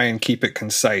try and keep it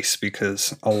concise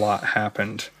because a lot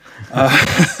happened.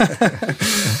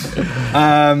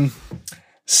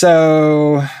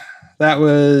 So that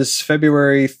was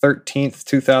February 13th,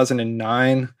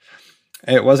 2009.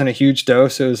 It wasn't a huge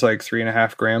dose. It was like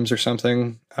 3.5 grams or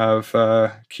something of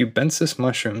cubensis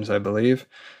mushrooms, I believe.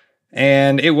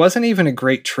 And it wasn't even a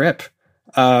great trip.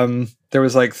 There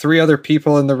was like 3 other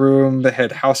people in the room that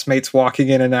had housemates walking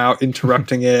in and out,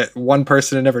 interrupting it. One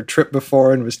person had never tripped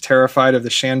before and was terrified of the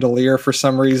chandelier for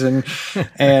some reason.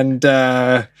 And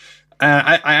I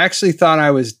actually thought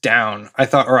I was down. I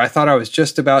thought I was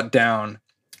just about down.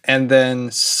 And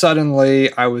then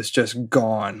suddenly I was just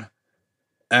gone.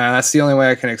 That's the only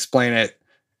way I can explain it.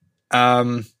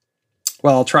 Well,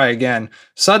 I'll try again.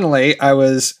 Suddenly I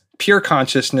was pure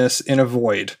consciousness in a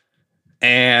void.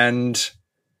 And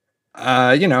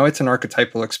it's an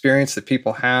archetypal experience that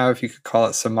people have. You could call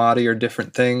it samadhi or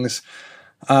different things.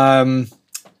 And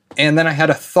then I had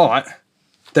a thought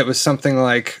that was something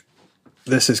like,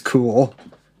 this is cool.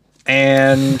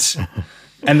 And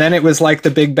then it was like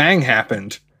the Big Bang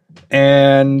happened.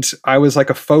 And I was like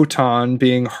a photon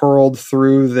being hurled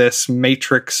through this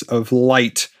matrix of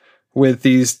light with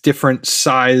these different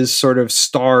size sort of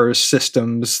stars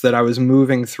systems that I was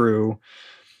moving through.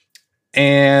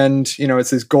 And, it's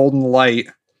this golden light.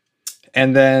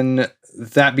 And then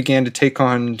that began to take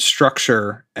on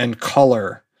structure and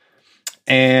color.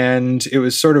 And it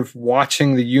was sort of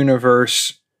watching the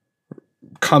universe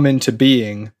come into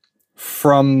being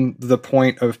from the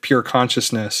point of pure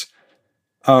consciousness.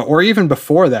 Or even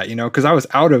before that, because I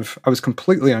was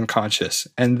completely unconscious.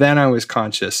 And then I was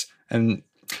conscious. And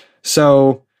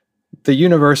so the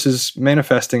universe is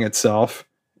manifesting itself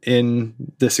in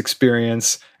this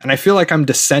experience, and I feel like I'm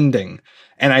descending,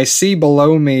 and I see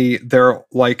below me there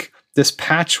like this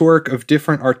patchwork of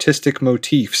different artistic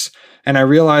motifs, and I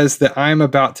realize that I'm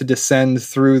about to descend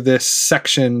through this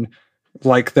section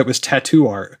like that was tattoo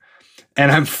art,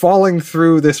 and I'm falling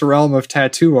through this realm of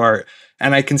tattoo art,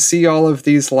 and I can see all of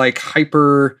these like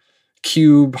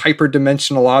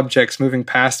hyperdimensional objects moving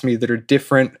past me that are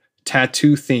different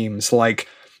tattoo themes, like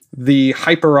the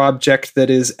hyper object that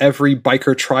is every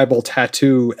biker tribal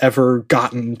tattoo ever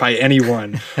gotten by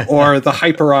anyone, or the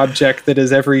hyper object that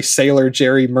is every sailor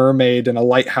Jerry mermaid and a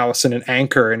lighthouse and an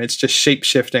anchor, and it's just shape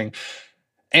shifting.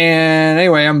 And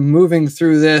anyway, I'm moving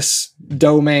through this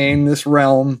domain, this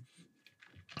realm,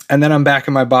 and then I'm back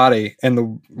in my body, and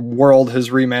the world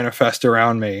has remanifested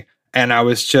around me, and I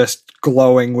was just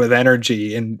glowing with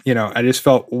energy, and I just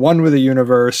felt one with the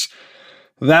universe.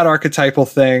 That archetypal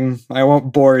thing, I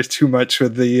won't bore you too much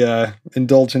with the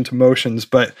indulgent emotions,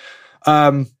 but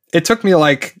it took me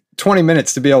like 20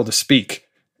 minutes to be able to speak.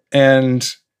 And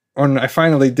when I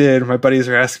finally did, my buddies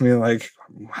are asking me like,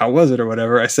 how was it or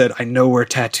whatever? I said, I know where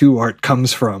tattoo art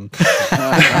comes from.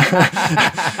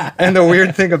 And the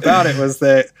weird thing about it was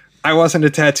that I wasn't a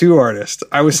tattoo artist.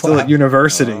 I was still at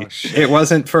university. It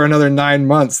wasn't for another 9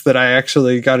 months that I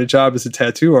actually got a job as a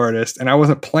tattoo artist, and I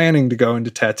wasn't planning to go into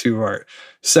tattoo art.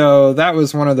 So that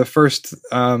was one of the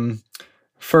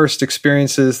first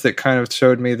experiences that kind of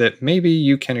showed me that maybe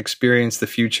you can experience the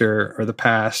future or the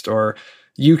past, or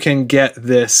you can get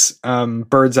this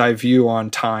bird's eye view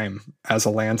on time as a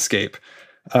landscape.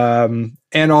 And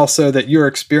also that you're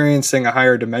experiencing a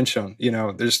higher dimension.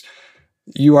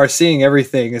 You are seeing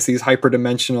everything as these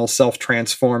hyperdimensional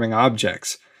self-transforming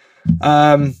objects.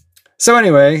 So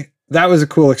anyway, that was a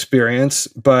cool experience,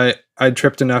 but I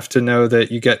tripped enough to know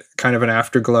that you get kind of an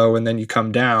afterglow and then you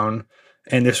come down.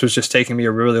 And this was just taking me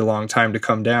a really long time to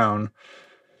come down.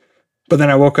 But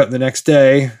then I woke up the next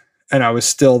day and I was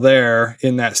still there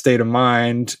in that state of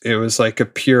mind. It was like a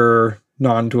pure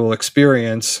non-dual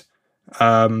experience.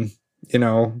 You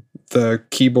know, the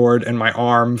keyboard and my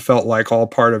arm felt like all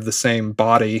part of the same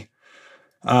body.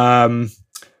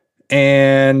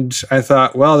 And I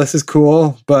thought, well, this is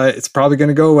cool, but it's probably going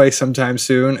to go away sometime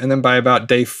soon. And then by about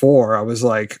day 4, I was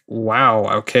like, wow,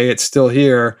 okay, it's still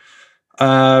here.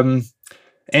 And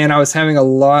I was having a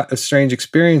lot of strange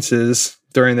experiences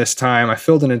during this time. I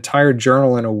filled an entire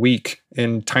journal in a week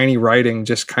in tiny writing,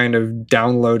 just kind of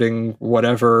downloading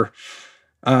whatever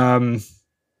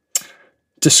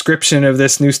description of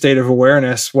this new state of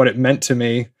awareness, what it meant to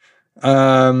me.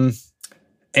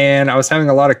 And I was having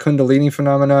a lot of Kundalini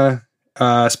phenomena,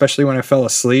 especially when I fell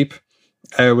asleep.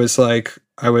 I was like,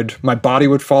 my body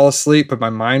would fall asleep, but my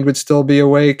mind would still be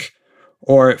awake.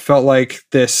 Or it felt like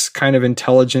this kind of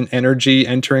intelligent energy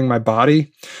entering my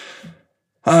body.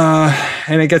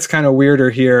 And it gets kind of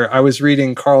weirder here. I was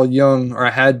reading Carl Jung, or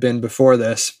I had been before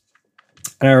this.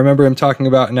 And I remember him talking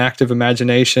about an active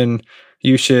imagination.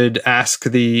 You should ask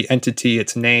the entity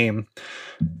its name.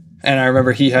 And I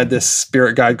remember he had this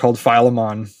spirit guide called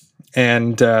Philemon,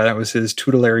 and that was his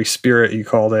tutelary spirit, he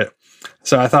called it.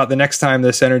 So I thought the next time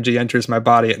this energy enters my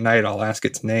body at night, I'll ask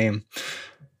its name.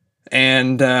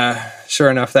 And sure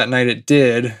enough, that night it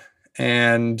did.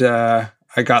 And I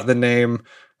got the name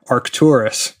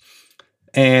Arcturus.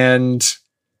 And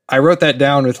I wrote that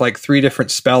down with like 3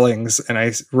 different spellings, and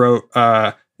I wrote,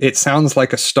 it sounds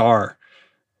like a star.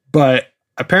 But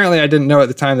apparently I didn't know at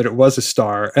the time that it was a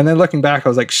star. And then looking back, I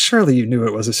was like, surely you knew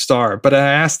it was a star. But I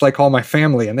asked like all my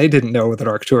family, and they didn't know that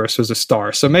Arcturus was a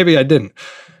star. So maybe I didn't.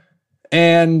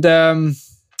 And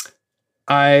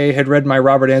I had read my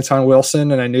Robert Anton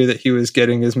Wilson, and I knew that he was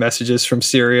getting his messages from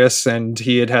Sirius. And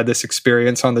he had this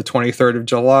experience on the 23rd of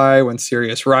July when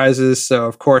Sirius rises. So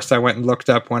of course I went and looked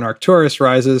up when Arcturus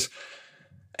rises.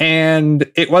 And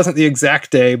it wasn't the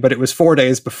exact day, but it was 4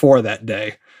 days before that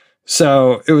day.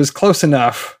 So it was close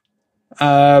enough.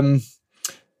 And,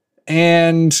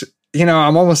 you know,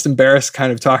 I'm almost embarrassed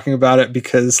kind of talking about it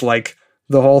because like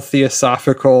the whole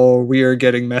theosophical, we are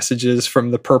getting messages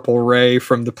from the purple ray,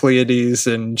 from the Pleiades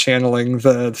and channeling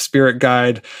the spirit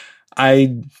guide.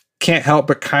 I can't help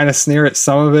but kind of sneer at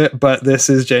some of it, but this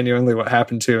is genuinely what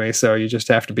happened to me. So you just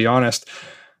have to be honest.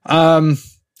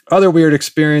 Other weird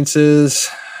experiences.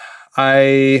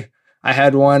 I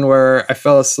had one where I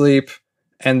fell asleep,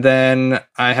 and then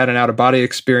I had an out-of-body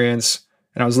experience,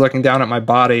 and I was looking down at my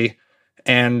body,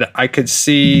 and I could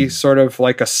see sort of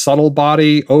like a subtle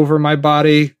body over my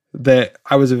body. That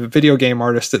I was a video game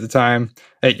artist at the time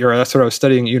that's what I was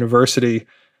studying at university.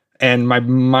 And my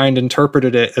mind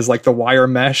interpreted it as like the wire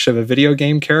mesh of a video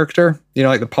game character, you know,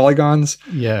 like the polygons.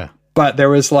 Yeah. But there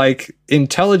was like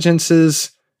intelligences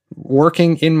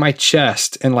working in my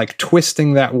chest and like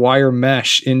twisting that wire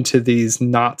mesh into these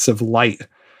knots of light.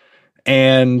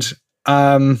 And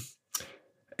I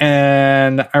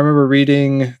remember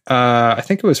reading, I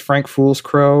think it was Frank Fool's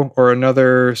Crow or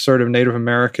another sort of Native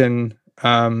American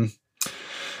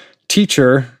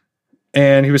teacher.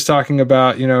 And he was talking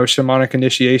about, you know, shamanic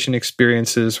initiation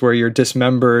experiences where you're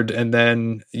dismembered and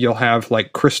then you'll have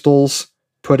like crystals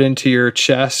put into your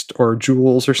chest or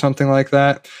jewels or something like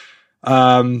that.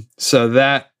 So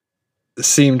that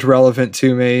seemed relevant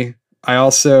to me. I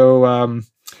also,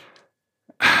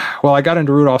 I got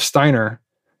into Rudolf Steiner.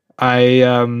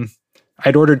 I'd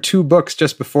ordered 2 books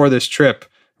just before this trip.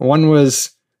 One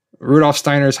was Rudolf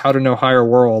Steiner's How to Know Higher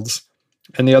Worlds,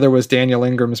 and the other was Daniel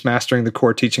Ingram's Mastering the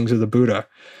Core Teachings of the Buddha.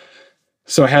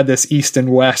 So I had this East and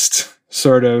West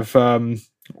sort of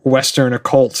Western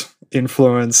occult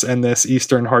influence and this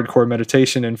Eastern hardcore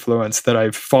meditation influence that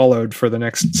I've followed for the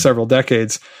next several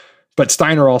decades. But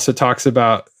Steiner also talks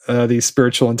about these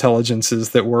spiritual intelligences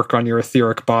that work on your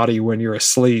etheric body when you're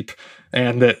asleep,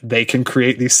 and that they can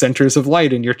create these centers of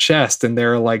light in your chest, and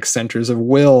they're like centers of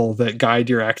will that guide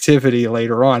your activity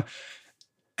later on.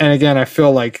 And again, I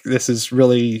feel like this is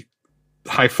really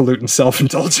highfalutin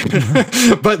self-indulgent,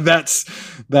 but that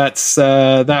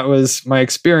was my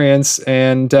experience.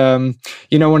 And,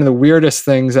 you know, one of the weirdest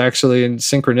things actually, and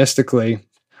synchronistically,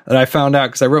 that I found out,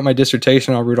 because I wrote my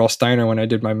dissertation on Rudolf Steiner when I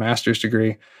did my master's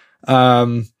degree.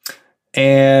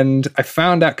 And I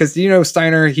found out, because, you know,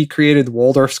 Steiner, he created the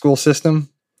Waldorf school system.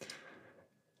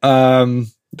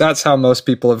 That's how most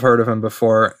people have heard of him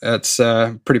before. It's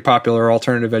a pretty popular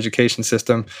alternative education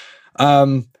system.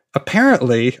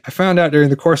 Apparently, I found out during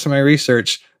the course of my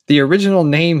research, the original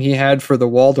name he had for the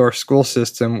Waldorf school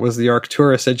system was the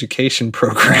Arcturus Education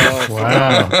Program. Oh,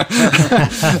 wow.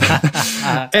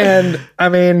 And I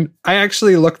mean, I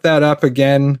actually looked that up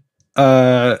again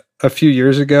a few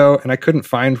years ago, and I couldn't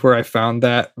find where I found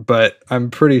that, but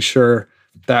I'm pretty sure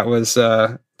that was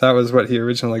That was what he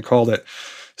originally called it.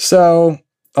 So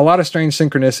a lot of strange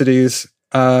synchronicities.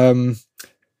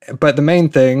 But the main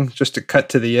thing, just to cut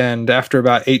to the end, after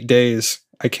about 8 days,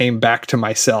 I came back to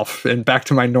myself and back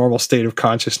to my normal state of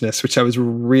consciousness, which I was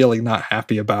really not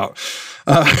happy about.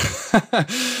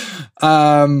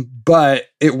 But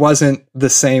it wasn't the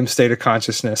same state of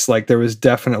consciousness. Like, there was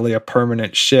definitely a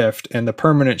permanent shift. And the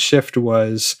permanent shift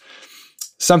was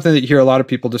something that you hear a lot of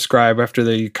people describe after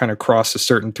they kind of cross a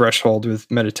certain threshold with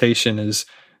meditation is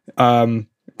kind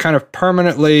of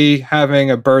permanently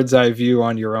having a bird's eye view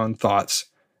on your own thoughts.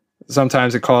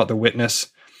 Sometimes they call it the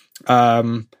witness.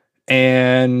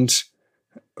 And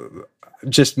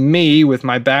just me with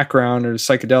my background or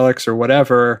psychedelics or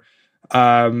whatever,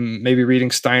 maybe reading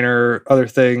Steiner, other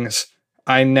things,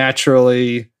 I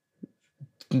naturally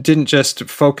didn't just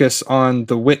focus on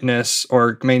the witness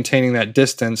or maintaining that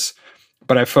distance,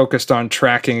 but I focused on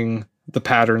tracking the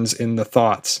patterns in the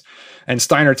thoughts. And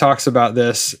Steiner talks about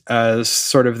this as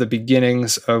sort of the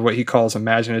beginnings of what he calls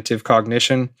imaginative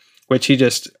cognition, which he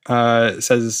just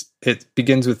says it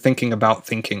begins with thinking about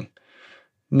thinking.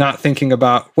 Not thinking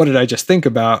about what did I just think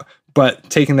about, but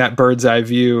taking that bird's eye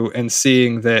view and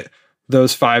seeing that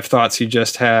those 5 thoughts you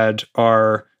just had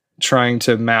are trying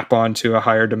to map onto a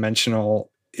higher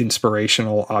dimensional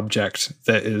inspirational object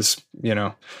that is,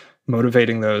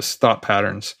 motivating those thought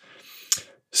patterns.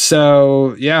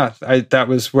 So yeah, that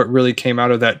was what really came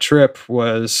out of that trip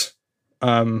was,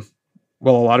 a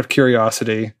lot of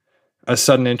curiosity, a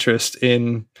sudden interest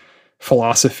in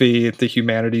philosophy, the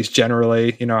humanities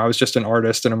generally. I was just an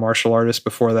artist and a martial artist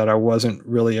before that. I wasn't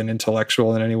really an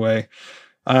intellectual in any way.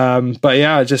 But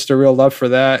yeah, just a real love for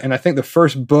that. And I think the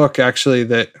first book actually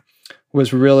that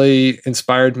was really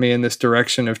inspired me in this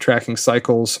direction of tracking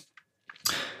cycles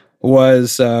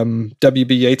was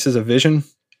W.B. Yeats's A Vision.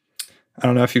 I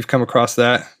don't know if you've come across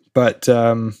that, but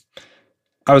I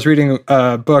was reading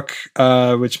a book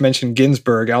which mentioned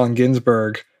Allen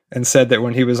Ginsberg, and said that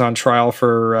when he was on trial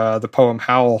for the poem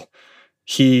Howl,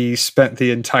 he spent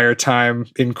the entire time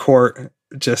in court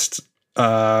just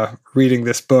reading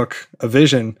this book, A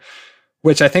Vision,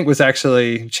 which I think was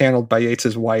actually channeled by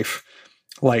Yeats's wife.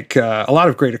 Like a lot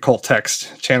of great occult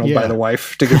text channeled by the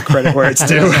wife, to give credit where it's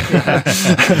due.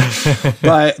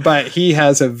 But he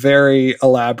has a very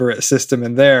elaborate system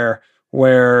in there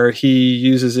where he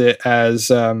uses it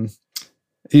as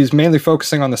he's mainly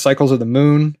focusing on the cycles of the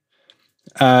moon.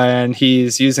 And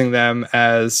he's using them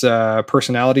as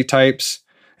personality types,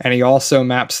 and he also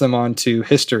maps them onto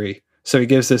history. So he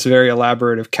gives this very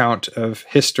elaborate account of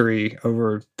history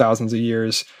over thousands of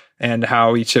years and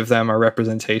how each of them are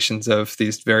representations of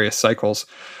these various cycles.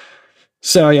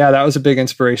 So yeah, that was a big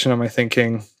inspiration on my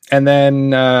thinking. And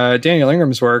then Daniel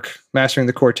Ingram's work, Mastering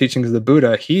the Core Teachings of the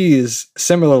Buddha, he's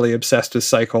similarly obsessed with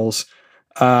cycles,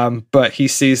 but he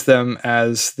sees them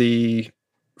as the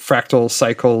fractal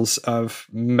cycles of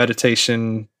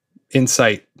meditation,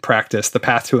 insight practice, the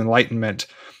path to enlightenment.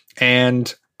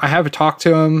 And I have talked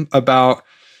to him about,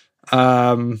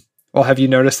 have you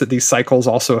noticed that these cycles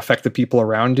also affect the people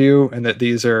around you and that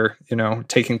these are,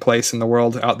 taking place in the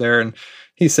world out there? And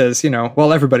he says,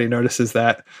 everybody notices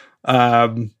that.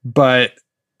 But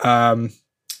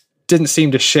didn't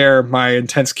seem to share my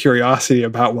intense curiosity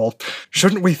about,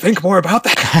 shouldn't we think more about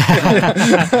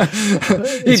that?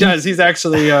 He does. He's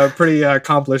actually a pretty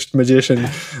accomplished magician.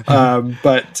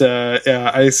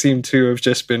 I seem to have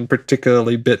just been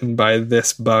particularly bitten by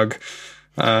this bug.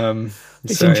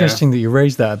 It's interesting that you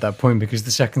raised that at that point, because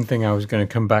the second thing I was going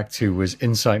to come back to was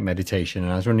insight meditation.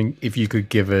 And I was wondering if you could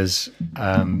give us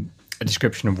a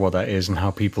description of what that is and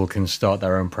how people can start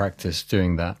their own practice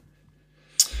doing that.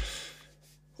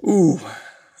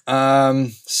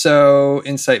 So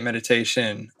insight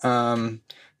meditation.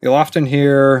 You'll often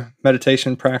hear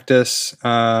meditation practice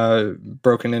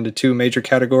broken into 2 major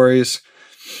categories.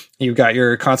 You've got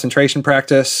your concentration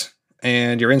practice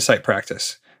and your insight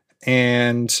practice.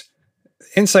 And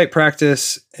insight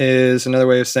practice is another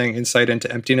way of saying insight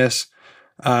into emptiness,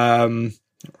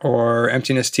 or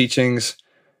emptiness teachings.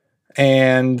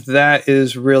 And that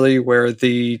is really where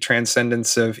the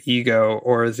transcendence of ego,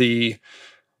 or the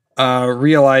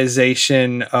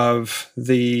realization of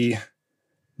the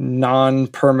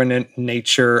non-permanent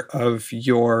nature of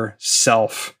your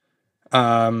self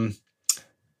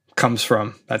comes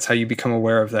from. That's how you become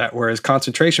aware of that. Whereas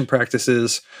concentration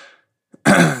practices,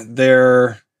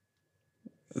 they're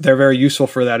very useful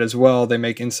for that as well. They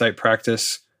make insight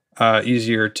practice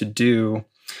easier to do,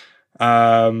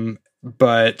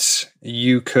 but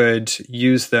you could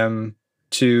use them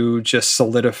to just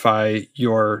solidify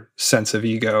your sense of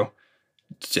ego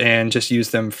and just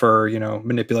use them for,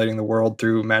 manipulating the world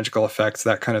through magical effects,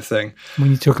 that kind of thing.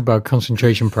 When you talk about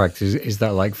concentration practice, is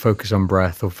that like focus on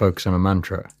breath or focus on a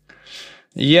mantra?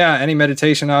 Yeah, any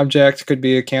meditation object. Could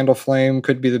be a candle flame,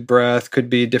 could be the breath, could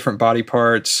be different body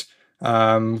parts,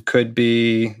 could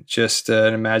be just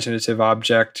an imaginative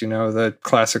object, the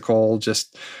classical,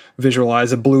 just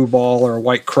visualize a blue ball or a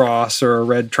white cross or a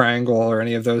red triangle or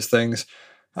any of those things.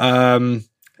 And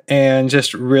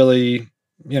just really,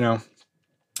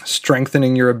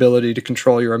 strengthening your ability to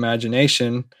control your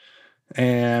imagination.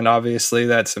 And obviously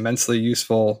that's immensely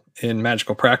useful in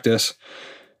magical practice.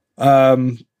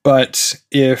 But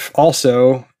if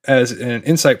also as an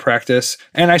insight practice,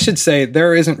 and I should say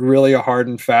there isn't really a hard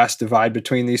and fast divide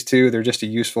between these two. They're just a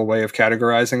useful way of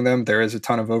categorizing them. There is a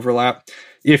ton of overlap.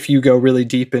 If you go really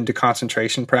deep into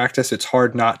concentration practice, it's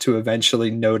hard not to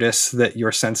eventually notice that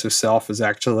your sense of self is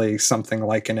actually something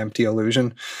like an empty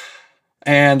illusion.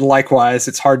 And likewise,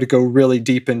 it's hard to go really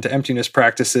deep into emptiness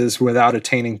practices without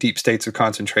attaining deep states of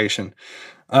concentration.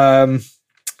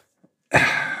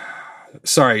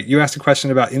 Sorry, you asked a question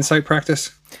about insight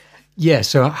practice? Yeah,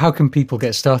 so how can people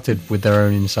get started with their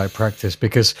own insight practice?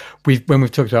 Because when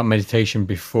we've talked about meditation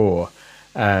before,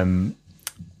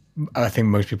 I think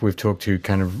most people we've talked to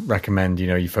kind of recommend,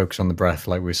 you focus on the breath,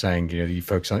 like we were saying, you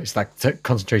focus on, it's like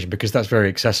concentration, because that's very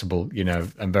accessible,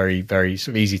 and very, very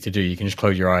sort of easy to do. You can just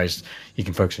close your eyes, you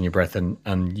can focus on your breath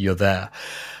and you're there.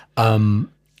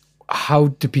 How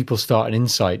do people start an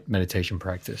insight meditation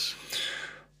practice?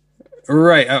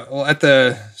 Right. Well, at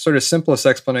the sort of simplest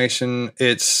explanation,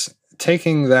 it's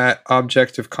taking that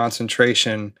object of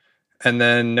concentration and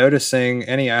then noticing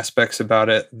any aspects about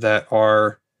it that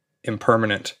are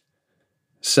impermanent.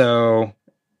 So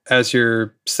as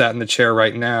you're sat in the chair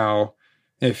right now,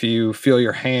 if you feel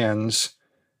your hands,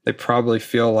 they probably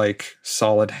feel like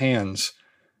solid hands.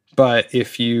 But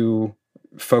if you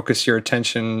focus your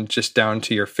attention just down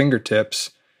to your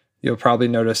fingertips, you'll probably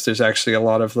notice there's actually a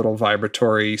lot of little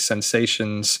vibratory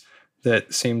sensations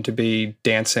that seem to be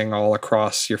dancing all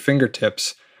across your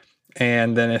fingertips.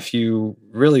 And then if you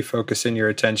really focus in your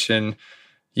attention,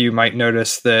 you might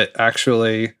notice that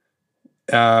actually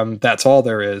that's all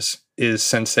there is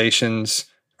sensations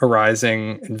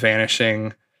arising and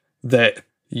vanishing that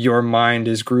your mind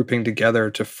is grouping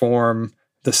together to form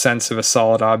the sense of a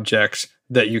solid object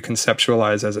that you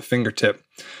conceptualize as a fingertip.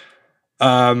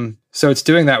 So it's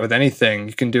doing that with anything.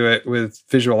 You can do it with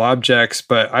visual objects,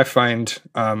 but I find,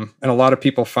 and a lot of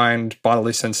people find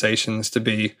bodily sensations to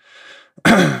be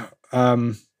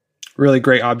really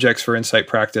great objects for insight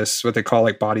practice, what they call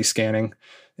like body scanning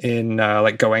in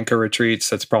like Goenka retreats.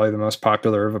 That's probably the most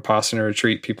popular Vipassana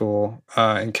retreat people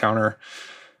encounter.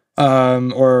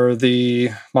 Or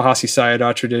the Mahasi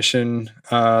Sayadaw tradition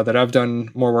that I've done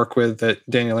more work with, that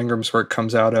Daniel Ingram's work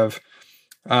comes out of.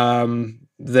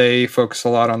 They focus a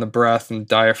lot on the breath and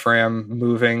diaphragm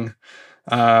moving,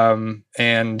 and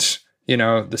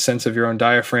the sense of your own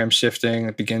diaphragm shifting.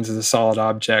 It begins as a solid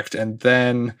object, and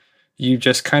then you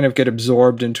just kind of get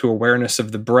absorbed into awareness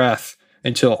of the breath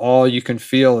until all you can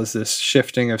feel is this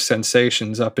shifting of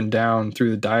sensations up and down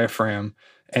through the diaphragm,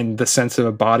 and the sense of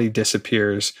a body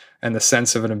disappears and the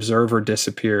sense of an observer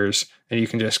disappears, and you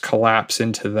can just collapse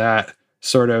into that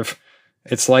sort of,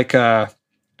 it's like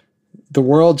the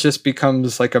world just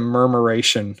becomes like a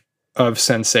murmuration of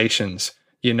sensations,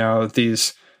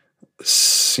 these,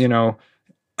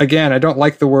 again, I don't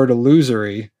like the word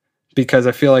illusory because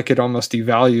I feel like it almost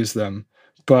devalues them,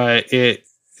 but it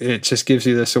just gives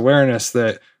you this awareness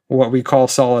that what we call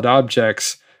solid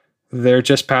objects, they're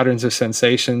just patterns of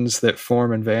sensations that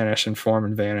form and vanish and form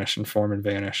and vanish and form and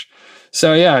vanish.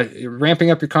 So yeah,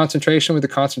 ramping up your concentration with the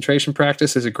concentration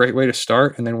practice is a great way to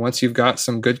start. And then once you've got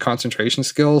some good concentration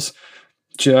skills,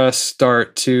 just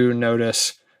start to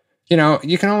notice,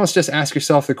 you can almost just ask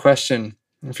yourself the question,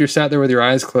 if you're sat there with your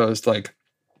eyes closed, like,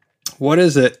 what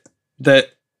is it that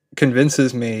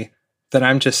convinces me that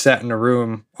I'm just sat in a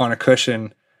room on a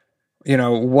cushion?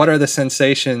 What are the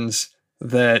sensations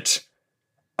that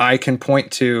I can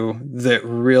point to that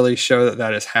really show that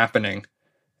that is happening?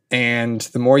 And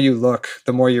the more you look,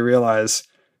 the more you realize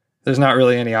there's not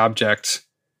really any object,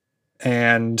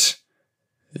 and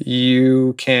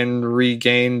you can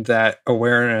regain that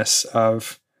awareness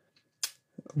of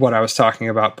what I was talking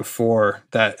about before,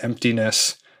 that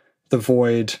emptiness, the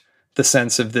void, the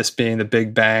sense of this being the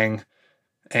Big Bang,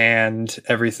 and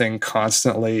everything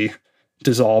constantly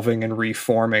dissolving and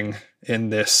reforming in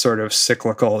this sort of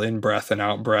cyclical in-breath and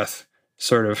out-breath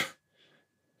sort of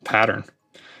pattern.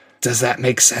 Does that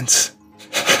make sense?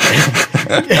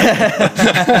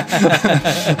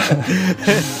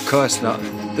 Of course not.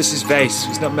 This is Vayse.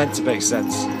 It's not meant to make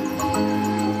sense.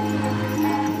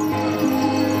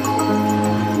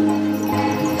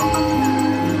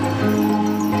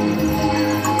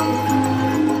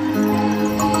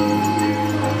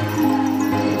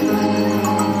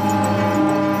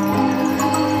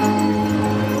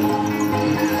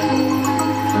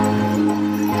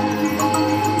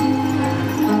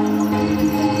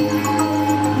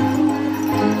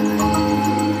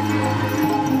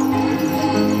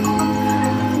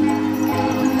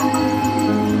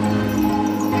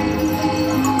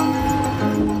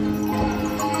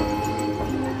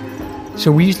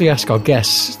 So we usually ask our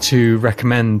guests to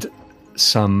recommend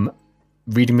some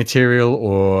reading material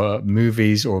or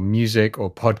movies or music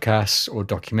or podcasts or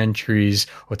documentaries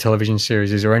or television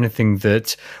series or anything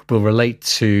that will relate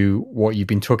to what you've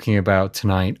been talking about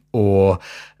tonight, or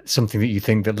something that you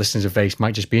think that listeners of Vayse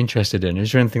might just be interested in.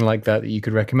 Is there anything like that you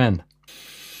could recommend?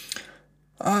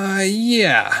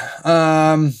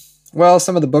 Well,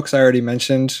 some of the books I already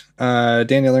mentioned.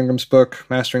 Daniel Ingram's book,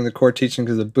 Mastering the Core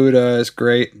Teachings of the Buddha, is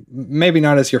great. Maybe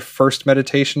not as your first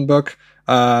meditation book.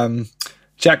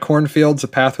 Jack Kornfield's A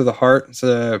Path with a Heart. It's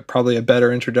probably a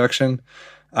better introduction.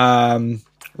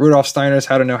 Rudolf Steiner's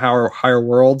How to Know Higher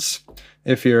Worlds,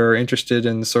 if you're interested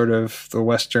in sort of the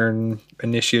Western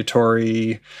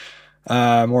initiatory,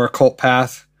 more occult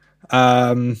path.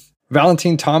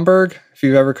 Valentin Tomberg, if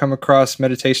you've ever come across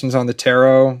Meditations on the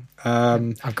Tarot.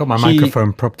 I've got my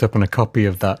microphone propped up on a copy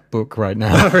of that book right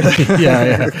now. Oh, really?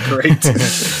 Yeah. Great.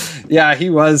 Yeah, he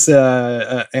was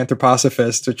an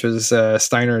anthroposophist, which was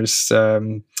Steiner's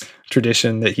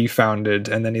tradition that he founded,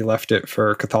 and then he left it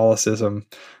for Catholicism.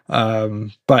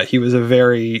 But he was a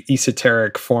very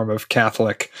esoteric form of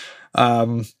Catholic.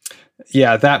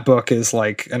 That book is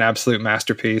like an absolute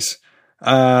masterpiece.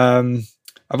 I've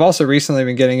also recently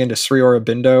been getting into Sri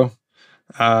Aurobindo.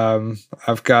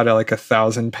 I've got a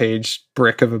 1,000-page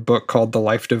brick of a book called The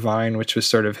Life Divine, which was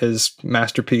sort of his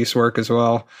masterpiece work as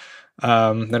well,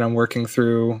 that I'm working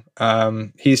through.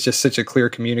 He's just such a clear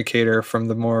communicator from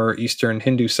the more Eastern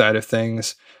Hindu side of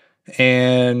things,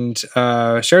 and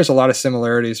shares a lot of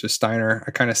similarities with Steiner.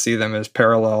 I kind of see them as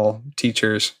parallel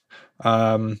teachers.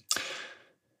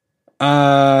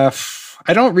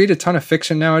 I don't read a ton of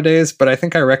fiction nowadays, but I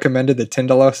think I recommended The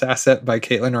Tindalos Asset by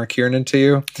Caitlin R. Kiernan to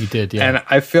you. You did, yeah. And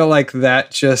I feel like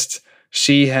that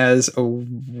she has a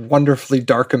wonderfully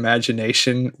dark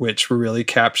imagination, which really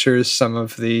captures some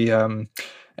of the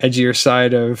edgier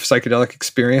side of psychedelic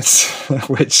experience,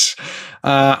 which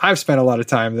I've spent a lot of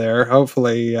time there.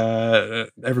 Hopefully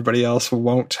everybody else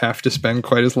won't have to spend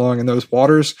quite as long in those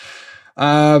waters.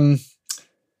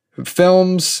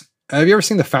 Films. Have you ever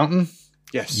seen The Fountain?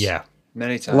 Yes. Yeah.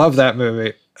 Many times. Love that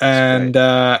movie. And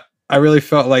I really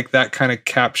felt like that kind of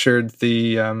captured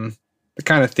the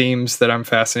kind of themes that I'm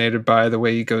fascinated by, the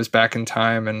way he goes back in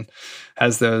time and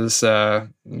has those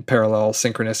parallel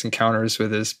synchronous encounters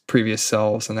with his previous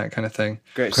selves and that kind of thing.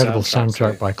 Great incredible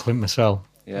soundtrack by Clint Mansell.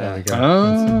 Yeah. There we go.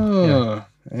 Oh,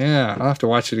 yeah. I'll have to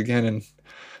watch it again and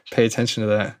pay attention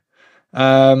to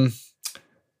that.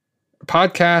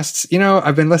 Podcasts,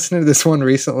 I've been listening to this one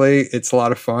recently. It's a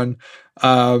lot of fun.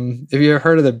 Have you ever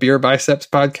heard of the Beer Biceps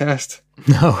podcast?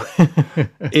 No.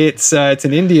 It's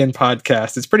an Indian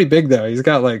podcast. It's pretty big though. He's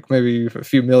got maybe a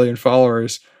few million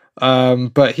followers.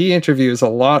 But he interviews a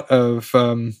lot of,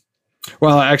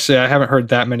 actually I haven't heard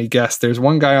that many guests. There's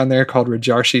one guy on there called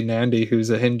Rajarshi Nandi, who's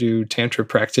a Hindu Tantra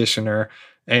practitioner,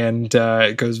 and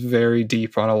it goes very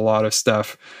deep on a lot of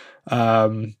stuff.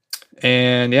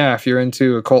 And yeah, if you're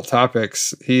into occult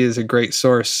topics, he is a great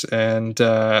source and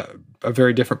a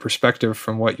very different perspective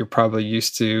from what you're probably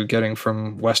used to getting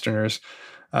from Westerners.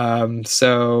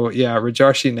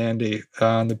 Rajarshi Nandi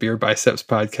on the Beer Biceps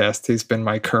podcast, he's been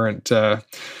my current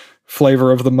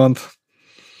flavor of the month.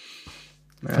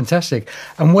 Fantastic.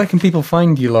 And where can people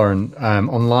find you, Loren,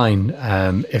 online,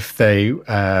 if they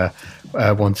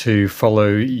want to follow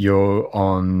you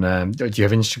on, do you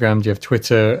have Instagram? Do you have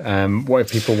Twitter? What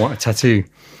if people want a tattoo?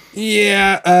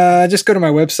 Yeah, just go to my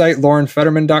website,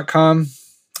 lorenfetterman.com.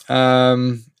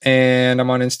 And I'm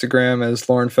on Instagram as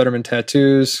Loren Fetterman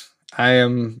Tattoos. I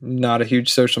am not a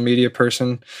huge social media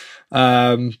person,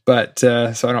 but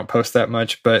so I don't post that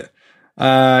much, but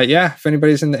if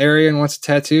anybody's in the area and wants a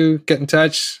tattoo, get in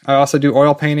touch. I also do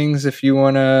oil paintings. If you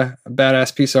want a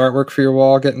badass piece of artwork for your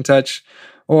wall, get in touch.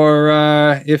 Or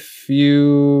if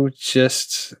you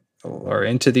just are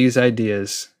into these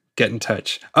ideas, get in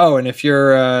touch. Oh, and if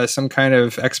you're some kind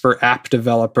of expert app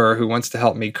developer who wants to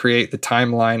help me create the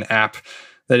Timeline app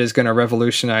that is going to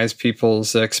revolutionize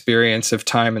people's experience of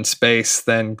time and space,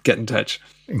 then get in touch.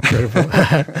 Incredible.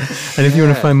 And if you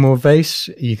want to find more Vayse,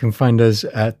 you can find us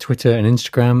at Twitter and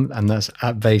Instagram, and that's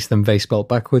at Vayse, then Vayse spelled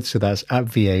backwards. So that's at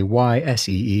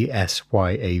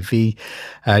VAYSEESYAV.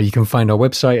 You can find our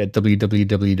website at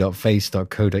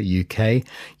www.vayse.co.uk.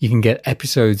 You can get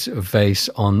episodes of Vayse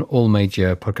on all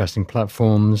major podcasting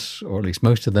platforms, or at least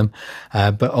most of them,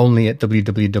 but only at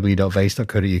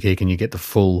www.vayse.co.uk can you get the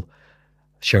full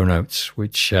show notes,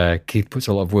 which Keith puts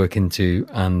a lot of work into,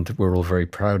 and we're all very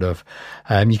proud of.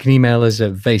 You can email us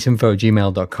at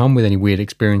vayse@gmail.com with any weird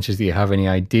experiences that you have, any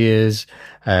ideas,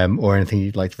 or anything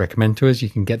you'd like to recommend to us. You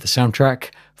can get the soundtrack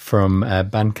from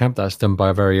Bandcamp. That's done by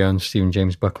our very own Stephen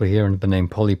James Buckley here under the name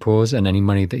Polypause, and any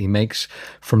money that he makes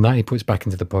from that he puts back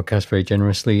into the podcast very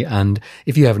generously. And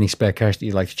if you have any spare cash that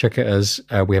you'd like to chuck at us,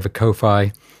 we have a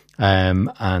Ko-Fi.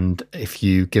 And if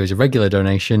you give us a regular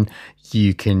donation,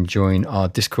 you can join our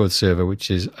Discord server, which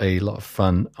is a lot of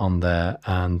fun on there.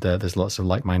 And there's lots of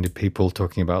like-minded people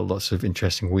talking about lots of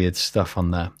interesting, weird stuff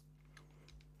on there.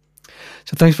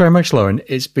 So thanks very much, Loren.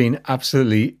 It's been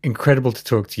absolutely incredible to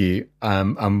talk to you.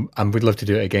 And we'd love to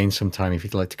do it again sometime if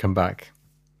you'd like to come back.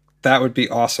 That would be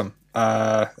awesome.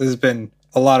 This has been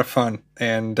a lot of fun.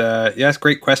 And yes,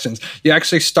 great questions. You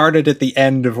actually started at the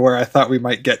end of where I thought we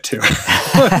might get to.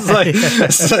 It's like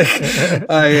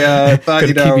I thought,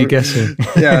 keep you guessing.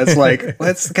 Yeah, it's like,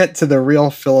 let's get to the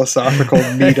real philosophical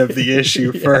meat of the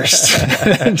issue first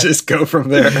and just go from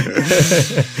there.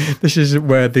 This is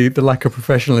where the lack of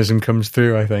professionalism comes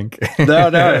through, I think. No,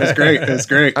 it was great. It was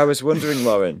great. I was wondering,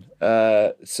 Loren,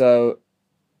 so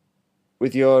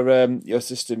with your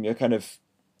system, your kind of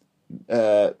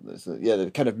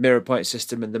the kind of mirror point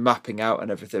system and the mapping out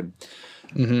and everything.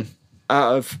 Mm-hmm.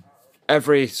 Out of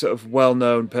every sort of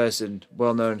well-known person,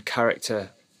 well-known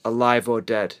character, alive or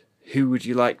dead, who would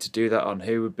you like to do that on?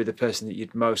 Who would be the person that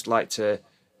you'd most like to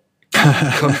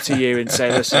come to you and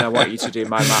say, listen, I want you to do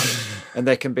my map? And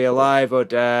they can be alive or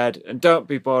dead, and don't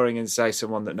be boring and say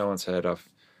someone that no one's heard of.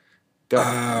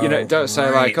 Don't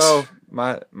say like, oh,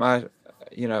 my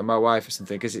wife or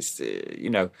something, because it's,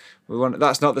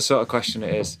 that's not the sort of question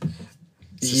it is.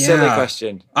 It's a silly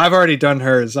question. I've already done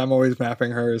hers. I'm always mapping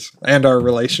hers and our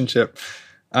relationship.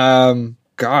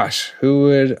 Gosh, who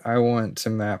would I want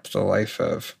to map the life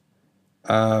of?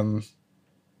 Well,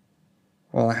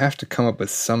 I have to come up with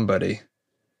somebody.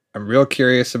 I'm real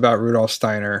curious about Rudolf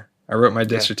Steiner. I wrote my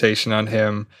dissertation on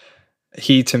him.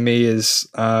 He, to me, is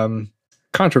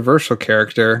controversial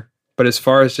character. But as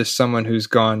far as just someone who's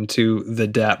gone to the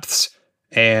depths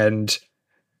and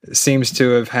seems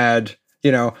to have had,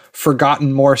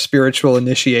 forgotten more spiritual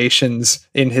initiations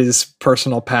in his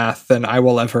personal path than I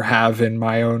will ever have in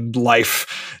my own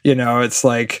life. It's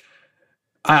like,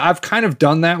 I've kind of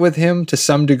done that with him to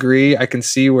some degree. I can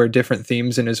see where different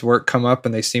themes in his work come up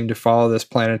and they seem to follow this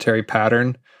planetary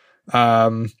pattern. He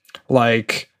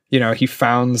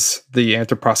founds the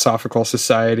Anthroposophical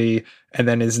Society, and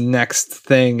then his next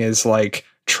thing is like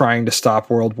trying to stop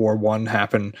World War I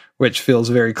happen, which feels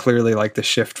very clearly like the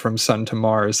shift from Sun to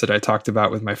Mars that I talked about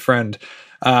with my friend.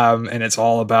 And it's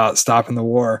all about stopping the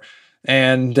war.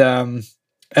 And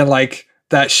like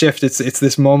that shift, it's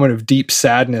this moment of deep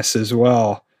sadness as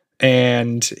well.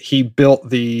 And he built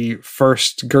the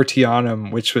first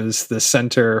Goetheanum, which was the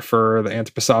center for the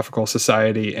Anthroposophical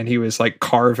Society. And he was like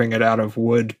carving it out of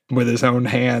wood with his own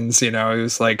hands. He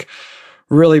was like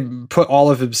really put all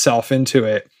of himself into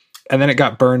it. And then it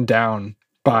got burned down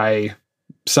by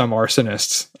some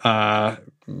arsonists.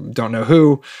 Don't know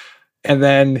who. And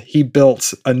then he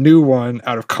built a new one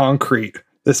out of concrete,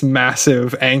 this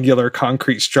massive angular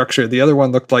concrete structure. The other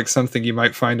one looked like something you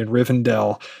might find in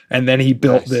Rivendell. And then he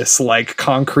built this like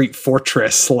concrete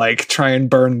fortress, like try and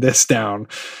burn this down.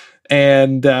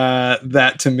 And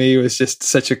that to me was just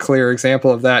such a clear example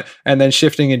of that. And then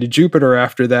shifting into Jupiter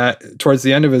after that, towards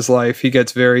the end of his life, he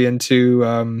gets very into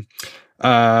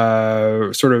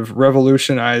sort of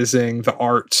revolutionizing the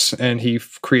arts, and he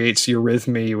creates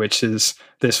eurythmy, which is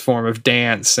this form of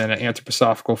dance, and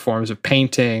anthroposophical forms of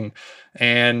painting,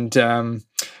 and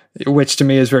which to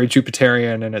me is very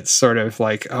Jupiterian. And it's sort of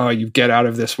like, oh, you get out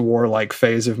of this warlike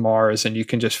phase of Mars and you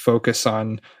can just focus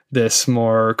on this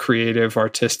more creative,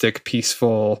 artistic,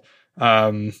 peaceful,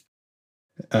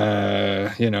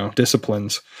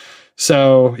 disciplines.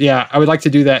 So yeah, I would like to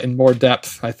do that in more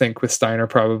depth, I think, with Steiner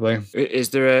probably.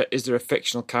 Is there a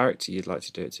fictional character you'd like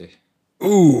to do it to?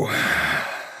 Ooh.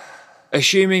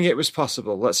 Assuming it was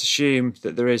possible, let's assume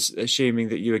that there is, assuming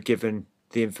that you were given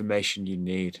the information you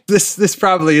need. This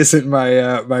probably isn't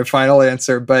my final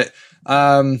answer, but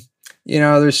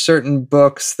there's certain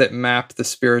books that map the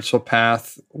spiritual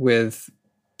path with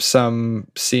some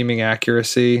seeming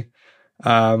accuracy,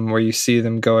 where you see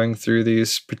them going through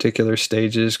these particular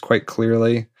stages quite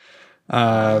clearly.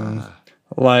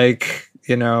 Like,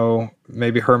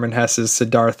 maybe Hermann Hesse's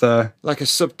Siddhartha. Like a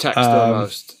subtext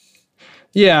almost.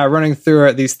 Yeah, running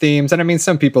through these themes. And I mean,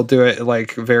 some people do it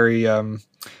like very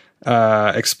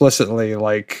explicitly,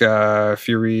 like if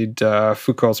you read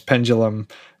Foucault's Pendulum,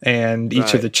 and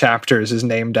each of the chapters is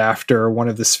named after one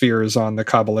of the spheres on the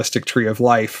Kabbalistic tree of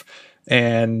life.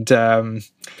 And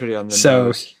pretty on the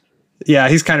nose. Yeah,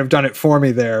 he's kind of done it for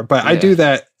me there. But I do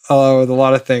that with a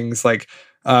lot of things. Like,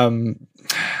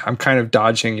 I'm kind of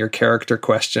dodging your character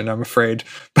question, I'm afraid.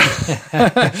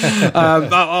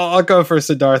 I'll go for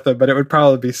Siddhartha, but it would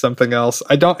probably be something else.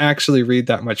 I don't actually read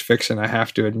that much fiction, I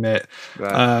have to admit.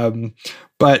 Right.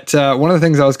 But one of the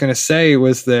things I was going to say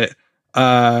was that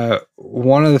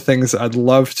one of the things I'd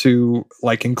love to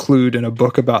like include in a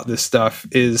book about this stuff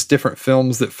is different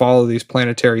films that follow these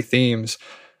planetary themes.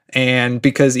 And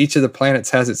because each of the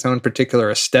planets has its own particular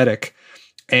aesthetic.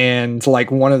 And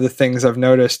like one of the things I've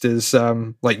noticed is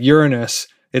like Uranus,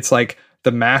 it's like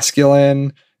the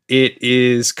masculine, it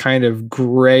is kind of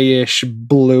grayish,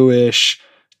 bluish,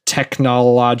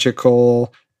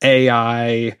 technological,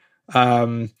 AI,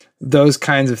 those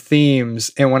kinds of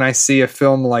themes. And when I see a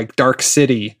film like Dark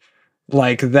City,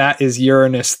 like that is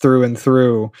Uranus through and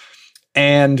through.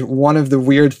 And one of the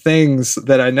weird things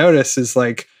that I notice is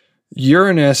like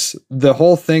Uranus, the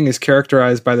whole thing is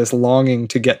characterized by this longing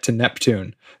to get to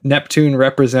Neptune. Neptune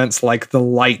represents like the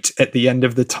light at the end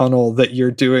of the tunnel that you're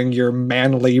doing your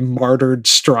manly martyred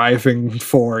striving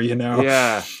for, you know?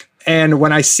 Yeah. And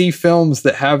when I see films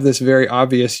that have this very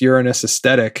obvious Uranus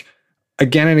aesthetic,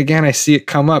 again and again, I see it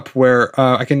come up where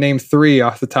I can name 3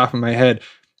 off the top of my head.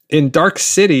 In Dark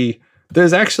City,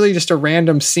 there's actually just a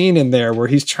random scene in there where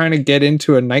he's trying to get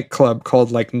into a nightclub called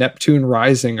like Neptune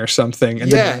Rising or something.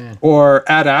 And or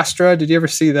Ad Astra. Did you ever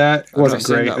see that? It wasn't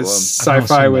great. It was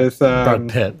sci-fi with Brad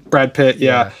Pitt. Brad Pitt,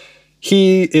 yeah.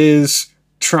 He is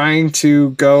trying to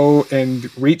go and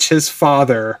reach his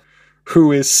father,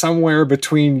 who is somewhere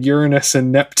between Uranus and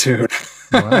Neptune.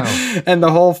 Wow. And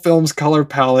the whole film's color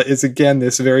palette is, again,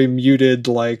 this very muted,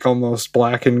 like almost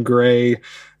black and gray.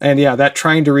 And yeah, that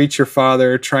trying to reach your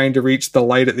father, trying to reach the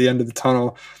light at the end of the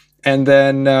tunnel. And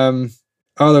then, there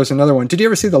was another one. Did you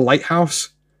ever see The Lighthouse?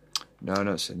 No, I've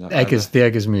not seen that. The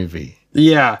Eggers movie.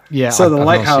 Yeah. Yeah. So The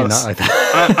Lighthouse.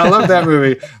 I love that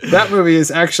movie. That movie is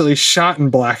actually shot in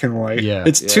black and white. Yeah.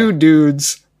 It's 2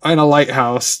 dudes in a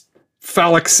lighthouse,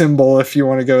 phallic symbol if you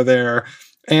want to go there.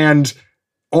 And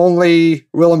only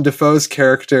Willem Dafoe's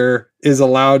character is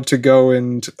allowed to go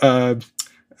and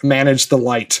manage the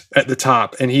light at the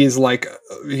top, and he's like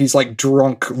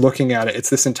drunk looking at it.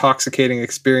 It's this intoxicating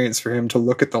experience for him to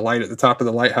look at the light at the top of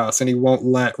the lighthouse, and he won't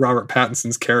let Robert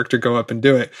Pattinson's character go up and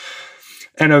do it.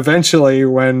 And eventually,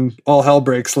 when all hell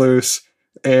breaks loose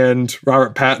and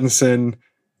Robert Pattinson,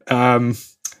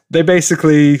 they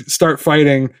basically start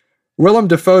fighting, Willem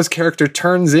Dafoe's character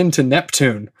turns into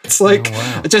Neptune. It's like,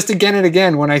 just again and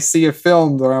again, when I see a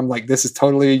film where I'm like, this is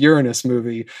totally a Uranus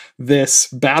movie, this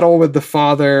battle with the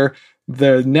father,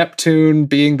 the Neptune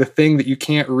being the thing that you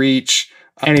can't reach.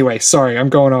 Anyway, sorry, I'm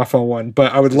going off on one,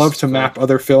 but I would love to map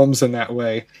other films in that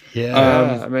way.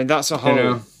 Yeah. I mean, that's a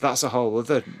whole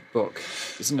other book,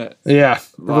 isn't it? Yeah,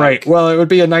 right. Well, it would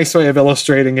be a nice way of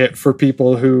illustrating it for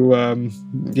people who,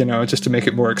 just to make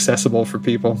it more accessible for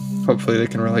people. Hopefully they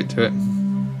can relate to it.